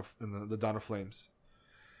the Dawn of Flames.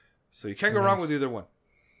 So you can't go wrong with either one.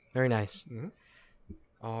 Very nice. Mm-hmm.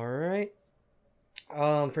 All right.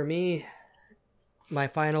 For me, my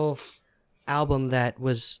final album that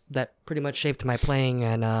pretty much shaped my playing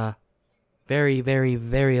and very, very,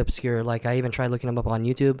 very obscure. Like I even tried looking them up on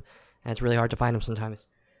YouTube, and it's really hard to find them sometimes.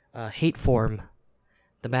 Hateform.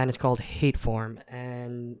 The band is called Hateform,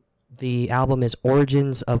 and the album is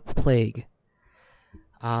Origins of Plague.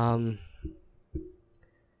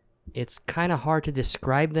 It's kind of hard to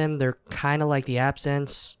describe them. They're kind of like the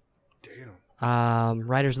Absence. Damn.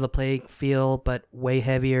 Riders of the Plague feel, but way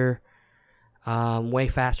heavier, way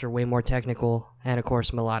faster, way more technical, and of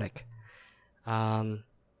course melodic.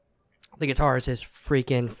 The guitarist is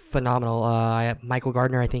freaking phenomenal. Michael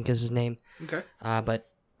Gardner, I think, is his name. Okay. But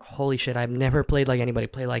holy shit, I've never played like anybody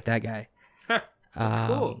play like that guy. That's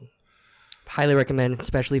cool. Highly recommend,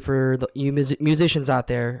 especially for you musicians out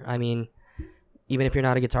there. I mean, even if you're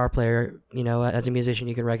not a guitar player, as a musician,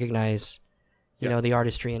 you can recognize, the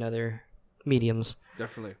artistry in other mediums.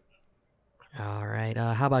 Definitely. All right.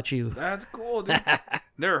 How about you? That's cool, dude.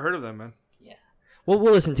 Never heard of them, man. Yeah. We'll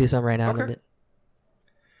listen to some right now. Okay.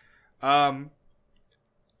 I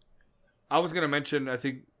was gonna mention, I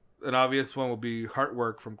think an obvious one would be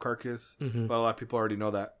Heartwork from Carcass, but a lot of people already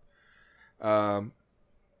know that. I'm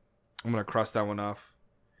gonna cross that one off.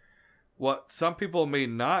 What some people may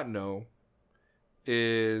not know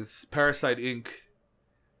is Parasite Inc.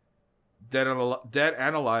 Dead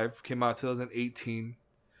and Alive came out 2018.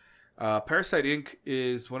 Parasite Inc.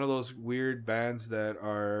 is one of those weird bands that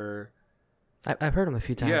are. I've heard them a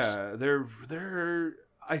few times. Yeah, they're.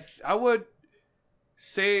 I would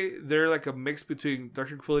say they're like a mix between Dark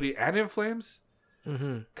Tranquillity and In Flames.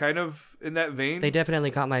 kind of in that vein. They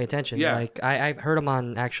definitely caught my attention. Yeah. Like I've heard them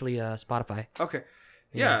on actually Spotify. Okay.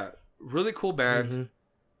 Yeah. Really cool band. Mm-hmm.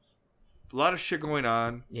 A lot of shit going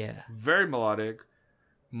on. Yeah. Very melodic.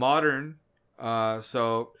 Modern.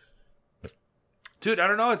 So, dude, I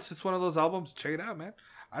don't know. It's just one of those albums. Check it out, man.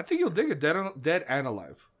 I think you'll dig it. Dead and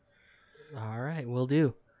Alive. All right, will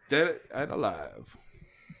do. Dead and Alive.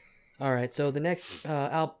 All right, so the next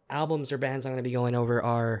albums or bands I'm going to be going over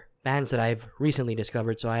are bands that I've recently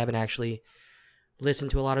discovered. So I haven't actually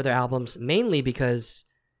listened to a lot of their albums, mainly because,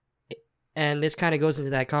 and this kind of goes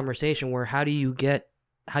into that conversation where how do you get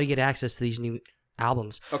access to these new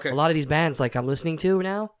albums? Okay. A lot of these bands like I'm listening to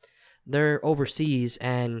now, they're overseas,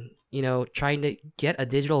 and trying to get a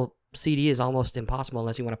digital CD is almost impossible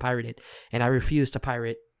unless you want to pirate it. And I refuse to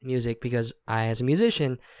pirate music because as a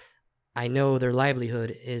musician, I know their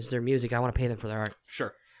livelihood is their music. I want to pay them for their art.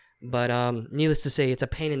 Sure. But needless to say, it's a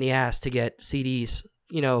pain in the ass to get CDs,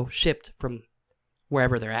 shipped from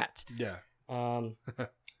wherever they're at. Yeah.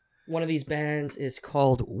 One of these bands is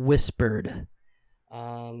called Whispered.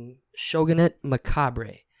 Shogunate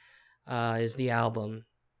Macabre is the album.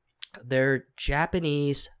 They're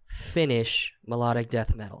Japanese Finnish melodic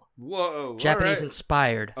death metal. Whoa. Japanese right.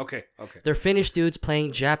 inspired. Okay. They're Finnish dudes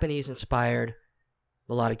playing Japanese inspired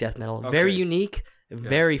melodic death metal. Okay. Very unique,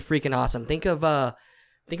 very freaking awesome. Think of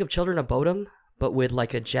Children of Bodom, but with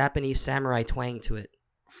like a Japanese samurai twang to it.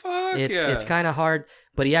 Fuck It's kind of hard,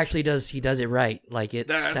 but he actually does it right. Like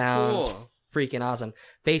That's sounds cool. freaking awesome.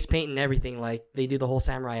 Face paint and everything, like they do the whole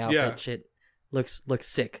samurai outfit. Yeah. Shit looks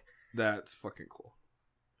sick. That's fucking cool.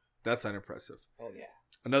 That's not impressive. Oh yeah.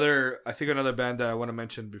 Another band that I want to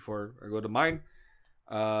mention before I go to mine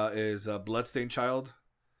is Bloodstained Child.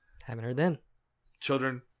 Haven't heard them.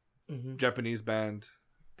 Children, Mm-hmm. Japanese band.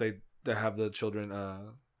 They have the children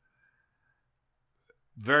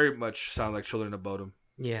very much sound like Children of Bodom.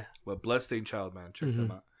 Yeah. But Bloodstained Child, man, check Mm-hmm.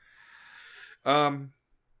 them out.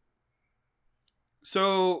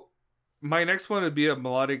 So my next one would be a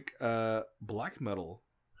melodic black metal.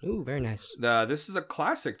 Ooh, very nice. This is a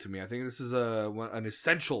classic to me. I think this is another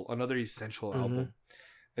essential Mm-hmm. album.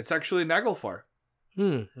 It's actually Naglfar.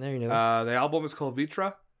 There you go. The album is called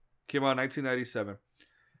Vitra. Came out in 1997.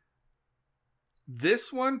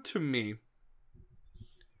 This one, to me,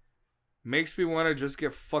 makes me want to just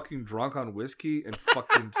get fucking drunk on whiskey and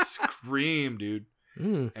fucking scream, dude.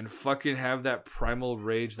 And fucking have that primal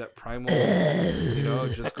rage, that primal,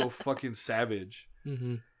 just go fucking savage.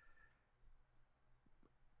 Mm-hmm.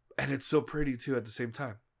 And it's so pretty, too, at the same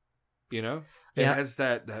time. It Yeah. has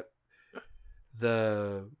I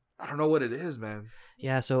don't know what it is, man.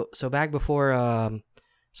 Yeah, so back before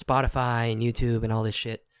Spotify and YouTube and all this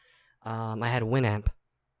shit, I had Winamp.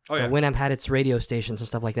 Oh, So yeah. Winamp had its radio stations and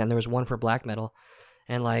stuff like that, and there was one for black metal.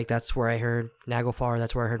 And like that's where I heard Naglfar,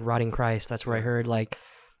 that's where I heard Rotting Christ, that's where I heard like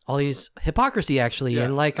all these Hypocrisy actually, Yeah.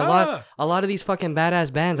 and like a lot of these fucking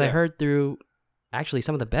badass bands I heard through actually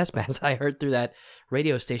some of the best bands I heard through that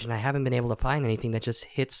radio station. I haven't been able to find anything that just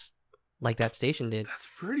hits like that station did. That's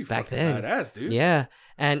pretty back fucking then. badass, dude. Yeah,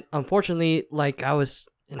 and unfortunately, like I was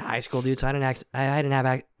in high school, dude, so I didn't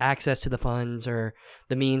have access to the funds or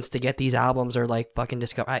the means to get these albums or like fucking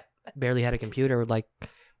discover. I barely had a computer like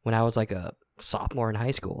when I was like a sophomore in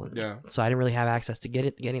high school. Yeah. So I didn't really have access to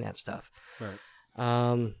getting that stuff. Right.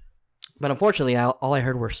 But unfortunately, all I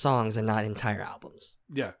heard were songs and not entire albums,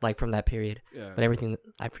 Yeah. like from that period. Yeah. But everything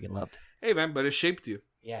I freaking loved. Hey, man, but it shaped you.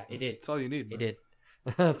 Yeah, it did. That's all you need. Man. It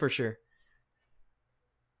did, for sure.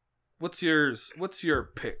 What's yours? What's your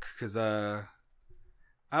pick? Because I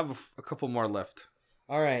have a couple more left.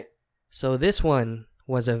 All right. So this one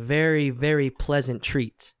was a very, very pleasant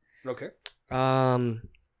treat. Okay.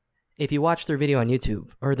 If you watch their video on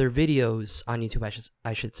YouTube, or their videos on YouTube,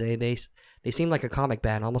 I should say, they seem like a comic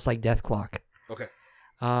band, almost like Death Clock. Okay.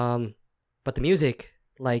 But the music,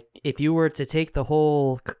 like if you were to take the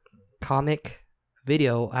whole comic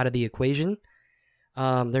video out of the equation,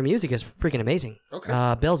 their music is freaking amazing. Okay.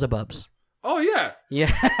 Beelzebubs. Oh yeah.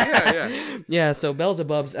 Yeah. Yeah. Yeah. So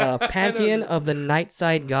Beelzebubs, Pantheon of the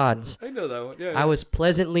Nightside Gods. I know that one. Yeah. I was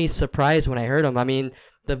pleasantly surprised when I heard them. I mean,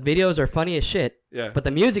 the videos are funny as shit. Yeah. But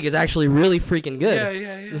the music is actually really freaking good.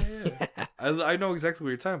 Yeah. I know exactly what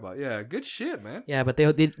you're talking about. Yeah. Good shit, man. Yeah, but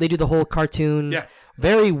they do the whole cartoon. Yeah.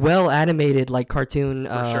 Very well animated, like cartoon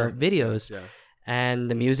For sure. videos. Yeah. And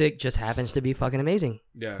the music just happens to be fucking amazing.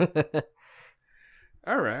 Yeah.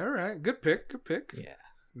 All right. Good pick. Yeah.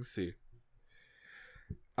 Let's see.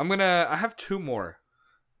 I have two more.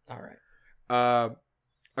 All right.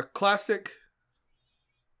 A classic.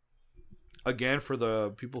 Again, for the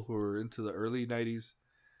people who are into the early 90s.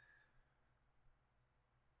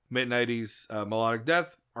 mid 90s melodic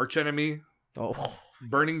death, Arch Enemy, Oh.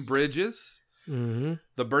 Burning Bridges. Mm-hmm.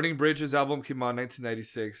 The Burning Bridges album came out in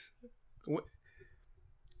 1996.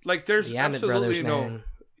 Like, there's The Emmett absolutely Brothers,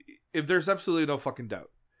 man. there's absolutely no fucking doubt.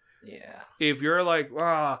 Yeah. If you're like,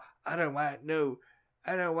 I don't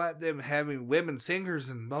want them having women singers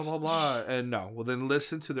and blah blah blah, and no, well then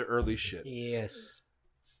listen to the early shit. Yes.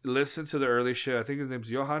 Listen to the early shit. I think his name's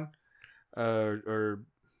Johan, or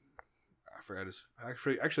I forgot his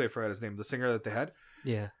actually I forgot his name. The singer that they had,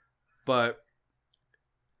 Yeah. but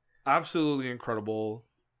absolutely incredible.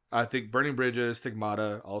 I think Burning Bridges,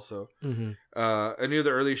 Stigmata, also. Mm-hmm. Any of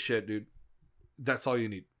the early shit, dude. That's all you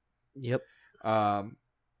need. Yep.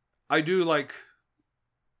 I do like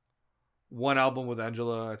one album with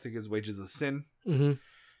Angela. I think is Wages of Sin. Mm-hmm.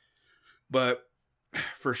 But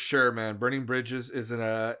for sure, man, Burning Bridges is an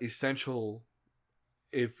essential.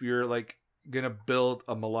 If you're like gonna build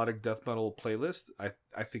a melodic death metal playlist,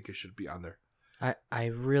 I think it should be on there. I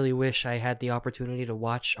really wish I had the opportunity to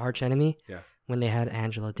watch Arch Enemy. Yeah. When they had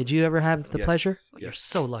Angela. Did you ever have the Yes, pleasure? yes. You're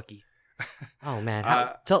so lucky. Oh man.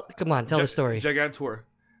 Come on, tell the story. Gigantour.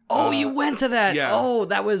 Oh, you went to that. yeah. Oh,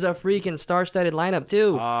 that was a freaking star-studded lineup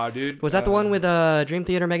too. Dude. Was that the one with Dream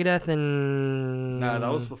Theater, Megadeth, and? Nah,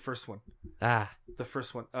 that was the first one. Ah. The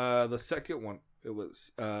first one. The second one, it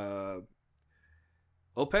was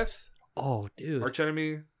Opeth, Oh, dude. Arch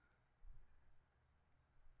Enemy.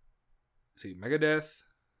 Let's see, Megadeth.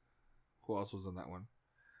 Who else was in that one?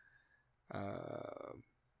 I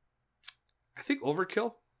think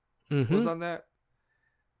Overkill Mm-hmm. was on that,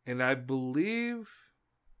 and I believe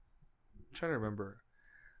I'm trying to remember.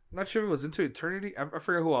 I'm not sure if it was Into Eternity. I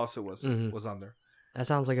forget who else it was on there. That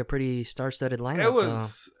sounds like a pretty star-studded lineup.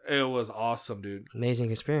 It was awesome, dude.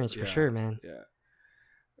 Amazing experience for Yeah. sure, man.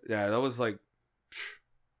 Yeah. That was like.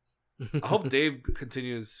 I hope Dave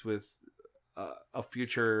continues with a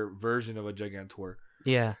future version of a Gigantour,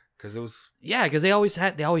 Yeah. because it was Yeah, because they always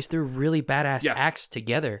threw really badass Yeah. acts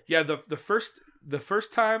together. the first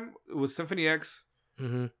time it was Symphony X,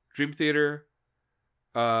 Mm-hmm. Dream Theater,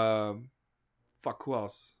 fuck, who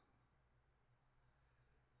else?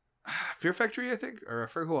 Fear Factory, I think, or I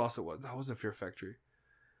forget who else it was. No, it wasn't Fear Factory,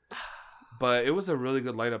 but it was a really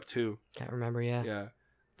good lineup too. Can't remember. Yeah. Yeah,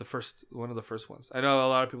 one of the first ones. I know a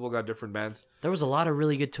lot of people got different bands. There was a lot of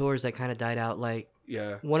really good tours that kind of died out. Like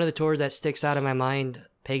Yeah. one of the tours that sticks out in my mind,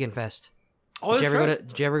 Pagan Fest. Oh, Did you that's ever right. go to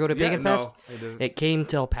Did you ever go to Pagan no, Fest? I didn't. It came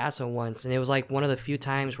to El Paso once, and it was like one of the few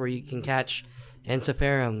times where you can catch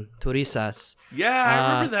Ensiferum, Turisas. Yeah,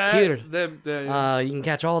 I remember that. dude. The You can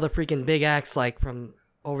catch all the freaking big acts like from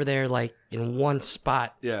over there, like in one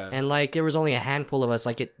spot. yeah. And like there was only a handful of us.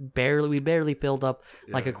 Like we barely filled up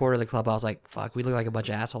like a Yeah. quarter of the club. I was like, "Fuck, we look like a bunch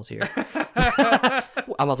of assholes here." I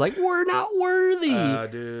was like, "We're not worthy."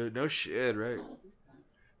 Dude, no shit, right?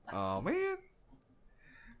 Oh man.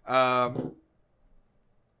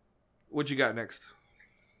 What you got next?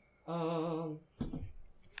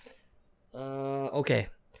 Okay.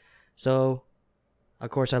 So, of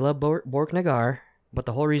course, I love Bork Nagar, but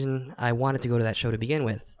the whole reason I wanted to go to that show to begin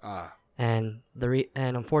with, and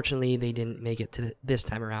and unfortunately they didn't make it to this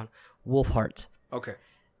time around. Wolfheart. Okay.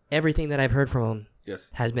 Everything that I've heard from him Yes.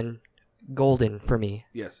 has been golden for me.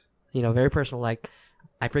 Yes. You know, very personal. Like,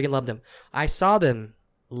 I freaking love them. I saw them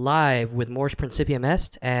live with Mors Principium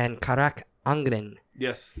Est and Karak Angren.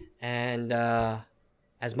 Yes. And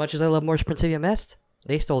as much as I love Mors Principium Est,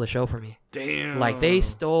 they stole the show for me. Damn. Like, they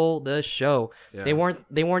stole the show. Yeah. They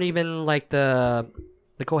weren't even like the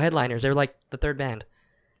co-headliners. They were like the third band.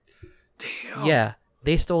 Damn. Yeah,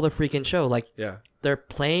 they stole the freaking show. Like, Yeah. their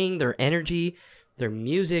playing, their energy, their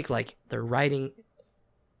music, like their writing,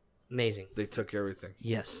 amazing. They took everything.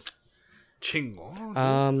 Yes.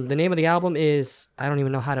 Chingon. The name of the album is, I don't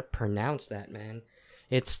even know how to pronounce that, man.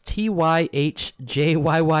 It's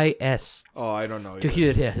TYHJYYS. Oh, I don't know.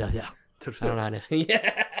 Yeah. I don't know how to.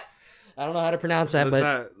 Yeah. I don't know how to pronounce that,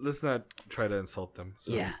 but Let's not try to insult them.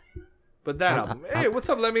 So. yeah. But that album. Hey, what's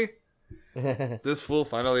up, Lemmy? This fool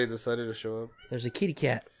finally decided to show up. There's a kitty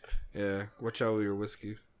cat. Yeah. Watch out with your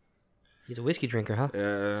whiskey. He's a whiskey drinker, huh?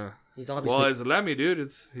 Yeah. He's obviously. Well, it's a Lemmy, dude.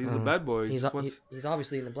 He's a bad boy. He he's, just wants... he's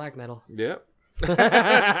obviously in the black metal. Yep.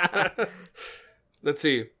 Let's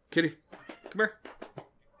see. Kitty, come here.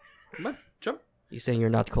 Come on, jump. You saying you're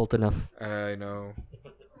not cult enough? I know.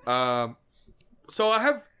 So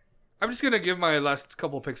I'm just gonna give my last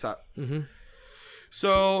couple picks out. Mm-hmm.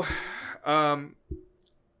 So,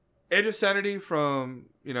 Edge of Sanity from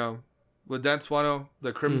with Dan Swano,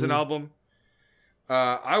 the Crimson album.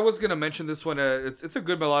 I was gonna mention this one. It's a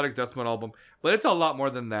good melodic death metal album, but it's a lot more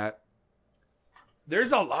than that.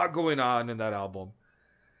 There's a lot going on in that album,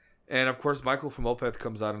 And of course, Michael from Opeth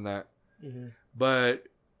comes out in that. Mm-hmm. But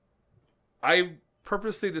I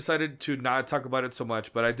purposely decided to not talk about it so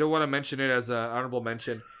much, but I do want to mention it as an honorable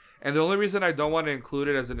mention. And the only reason I don't want to include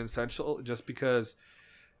it as an essential, just because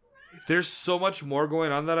there's so much more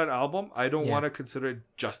going on that album, I don't want to consider it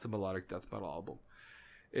just a melodic death metal album.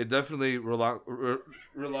 It definitely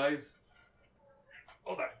relies...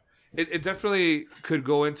 Hold on. It definitely could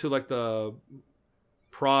go into like the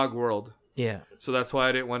prog world. Yeah. So that's why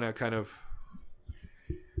I didn't want to kind of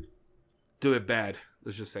do it bad.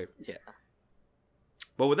 Let's just say. Yeah.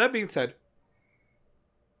 But with that being said,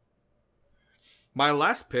 my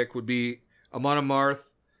last pick would be Amon Amarth,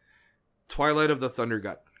 Twilight of the Thunder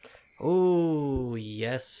God. Oh,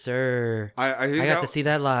 yes, sir. I think I got to see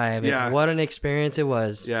that live. Yeah. What an experience it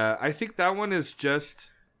was. Yeah, I think that one is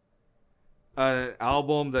just an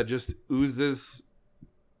album that just oozes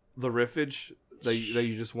the riffage that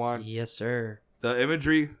you just want. Yes, sir. The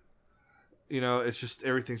imagery, it's just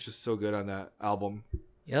everything's just so good on that album.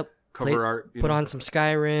 Yep. Cover art. Put on some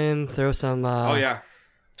Skyrim. Throw some. Oh yeah.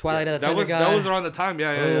 Twilight of the Thunder God. That was around the time.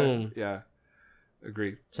 Yeah. Boom. Yeah.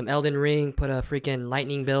 Agreed. Some Elden Ring. Put a freaking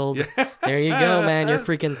lightning build. Yeah. There you go, man. You're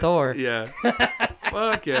freaking Thor. Yeah.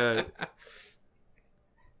 Fuck yeah.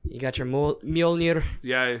 You got your Mjolnir.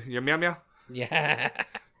 Yeah. Your meow meow. Yeah.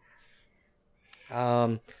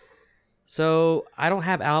 So I don't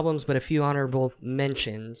have albums, but a few honorable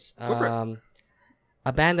mentions. Go for it.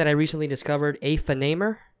 A band that I recently discovered,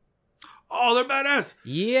 Aphenamer. Oh, they're badass.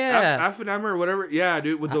 Yeah. Aphenamer or whatever. Yeah,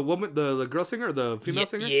 dude, with the woman, the girl singer, the female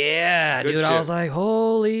singer. Yeah, Good dude. shit. I was like,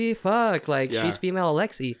 holy fuck! Like she's female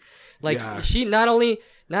Alexi. Like she not only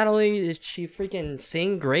did she freaking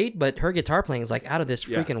sing great, but her guitar playing is like out of this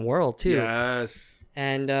freaking world too. Yes.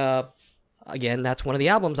 And again, that's one of the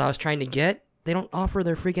albums I was trying to get. They don't offer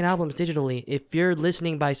their freaking albums digitally. If you're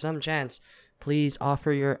listening by some chance, please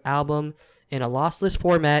offer your album in a lossless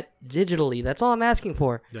format digitally. That's all I'm asking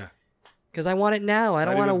for. Yeah. Because I want it now. I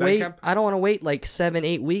don't want to wait. Bandcamp? I don't want to wait like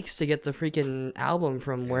 7-8 weeks to get the freaking album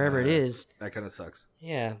from wherever it is. That kind of sucks.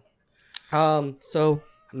 Yeah. So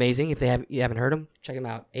amazing. If you haven't heard them, check them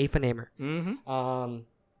out. Aphenamer. Mm-hmm.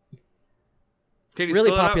 Can you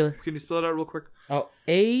really popular. Can you spell it out real quick? Oh,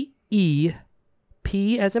 AEP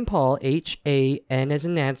as in Paul, HAN as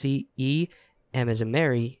in Nancy, EM as in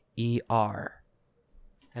Mary, ER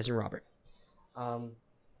as in Robert.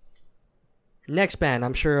 Next band,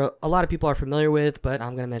 I'm sure a lot of people are familiar with, but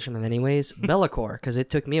I'm going to mention them anyways. Bellacore, because it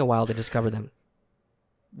took me a while to discover them.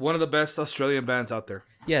 One of the best Australian bands out there.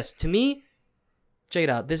 Yes, to me,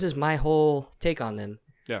 Jada, this is my whole take on them.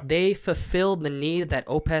 Yeah. They fulfilled the need that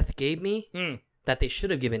Opeth gave me, that they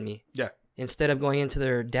should have given me. Yeah. Instead of going into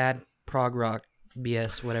their dad prog rock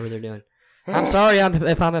BS, whatever they're doing. I'm sorry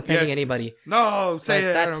if I'm offending anybody. No, say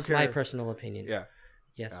it. That's I don't care. my personal opinion. Yeah.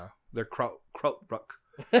 Yes. Yeah. They're krautrock.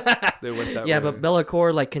 They went that way. But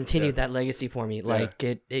Bellacore continued that legacy for me. Like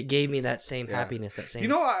it gave me that same happiness, that same.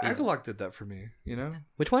 Agalloch did that for me.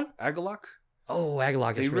 Which one? Agalloch. Oh,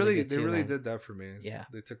 Agalloch is really good too. They really man. did that for me. Yeah.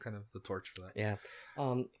 They took kind of the torch for that. Yeah.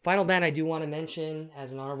 Final band I do want to mention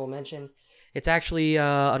as an honorable mention. It's actually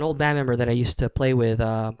an old band member that I used to play with,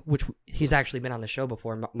 which he's actually been on the show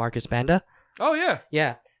before, Marcus Banda. Oh yeah.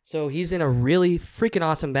 Yeah. So he's in a really freaking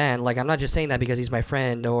awesome band. Like, I'm not just saying that because he's my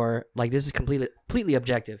friend or like this is completely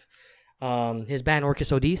objective. His band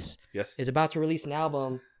Orcus Odis is about to release an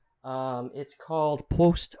album. It's called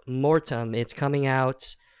Post Mortem. It's coming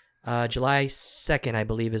out July 2nd, I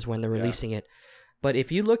believe, is when they're releasing it. But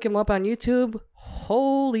if you look him up on YouTube,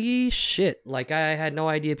 holy shit. Like, I had no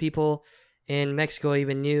idea people in Mexico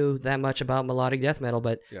even knew that much about melodic death metal,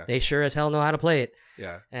 but they sure as hell know how to play it.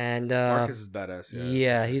 Yeah. And Marcus is badass.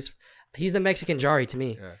 Yeah, he's the Mexican Jari to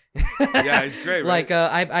me. Yeah, yeah, he's great. Right? Like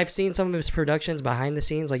I've seen some of his productions behind the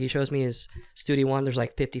scenes. Like he shows me his Studio One. There's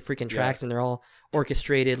like 50 freaking tracks, and they're all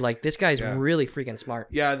orchestrated. Like this guy's really freaking smart.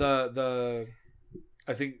 Yeah,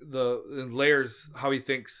 I think the layers how he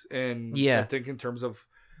thinks, and I think in terms of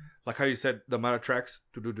like how you said the amount of tracks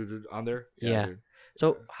on there. Yeah.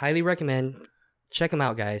 So highly recommend. Check them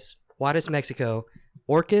out, guys. Juarez, Mexico.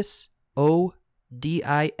 Orcus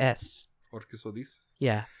Odis. Orcus Odis.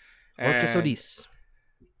 Yeah. Orcus Odis.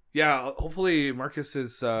 Yeah, hopefully Marcus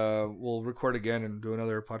will record again and do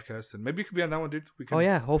another podcast, and maybe you could be on that one, dude. We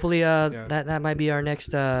can, hopefully that might be our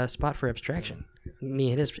next spot for abstraction.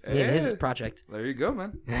 Me and his project. There you go,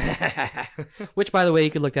 man. Which, by the way,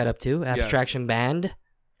 you could look that up too. Abstraction Band,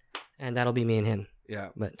 and that'll be me and him. Yeah,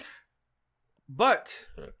 but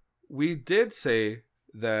we did say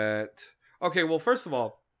that. Okay, well, first of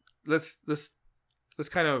all, let's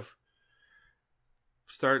kind of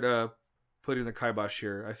start putting the kibosh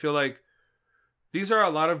here. I feel like these are a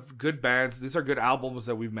lot of good bands. These are good albums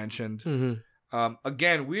that we've mentioned.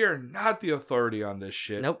 Again, we are not the authority on this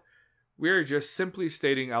shit. Nope. We're just simply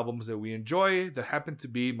stating albums that we enjoy that happen to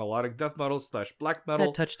be melodic death metal / black metal.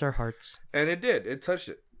 That touched our hearts. And it did. It touched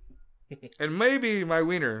it. And maybe my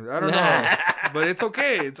wiener. I don't know. But it's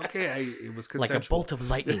okay. It's okay. It was consensual. Like a bolt of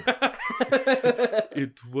lightning.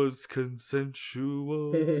 It was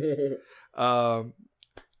consensual.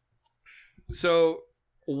 So,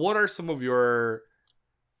 what are some of your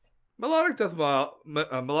melodic death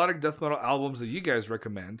metal albums that you guys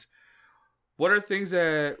recommend? What are things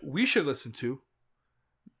that we should listen to?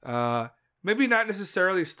 Maybe not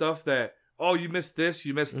necessarily stuff that, oh, you missed this,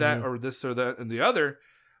 you missed that, or this or that and the other,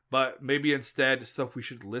 but maybe instead stuff we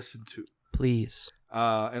should listen to. Please.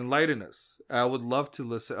 Enlighten us. I would love to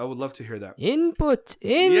listen. I would love to hear that. Input.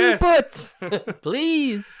 Yes.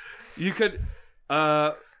 Please. You could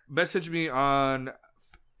message me on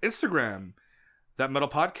Instagram, That Metal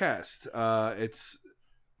Podcast. It's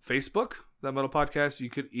Facebook, That Metal Podcast.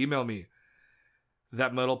 You could email me,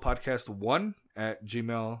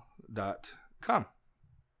 thatmetalpodcast1@gmail.com.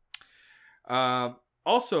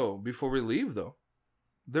 Also, before we leave, though,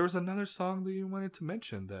 there was another song that you wanted to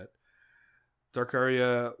mention that Dark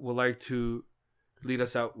Aria would like to lead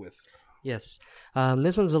us out with. Yes.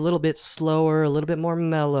 This one's a little bit slower, a little bit more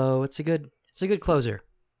mellow. It's a good closer,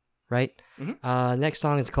 right? Next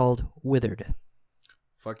song is called Withered.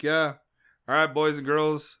 Fuck yeah. All right, boys and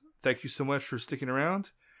girls, thank you so much for sticking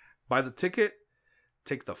around. Buy the ticket.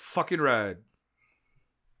 Take the fucking ride.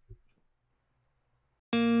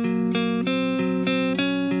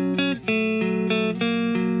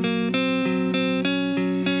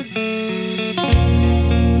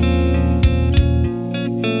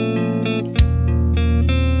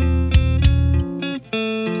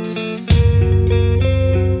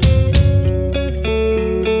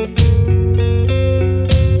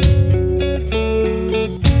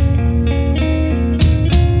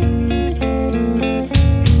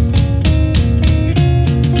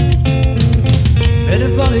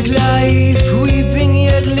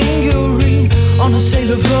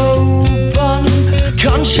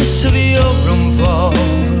 Conscious of your own fall,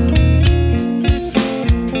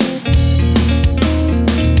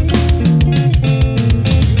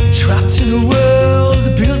 trapped in a world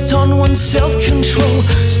built on one's self-control.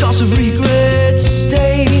 Scars of regret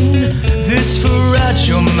stain this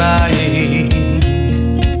fragile mind.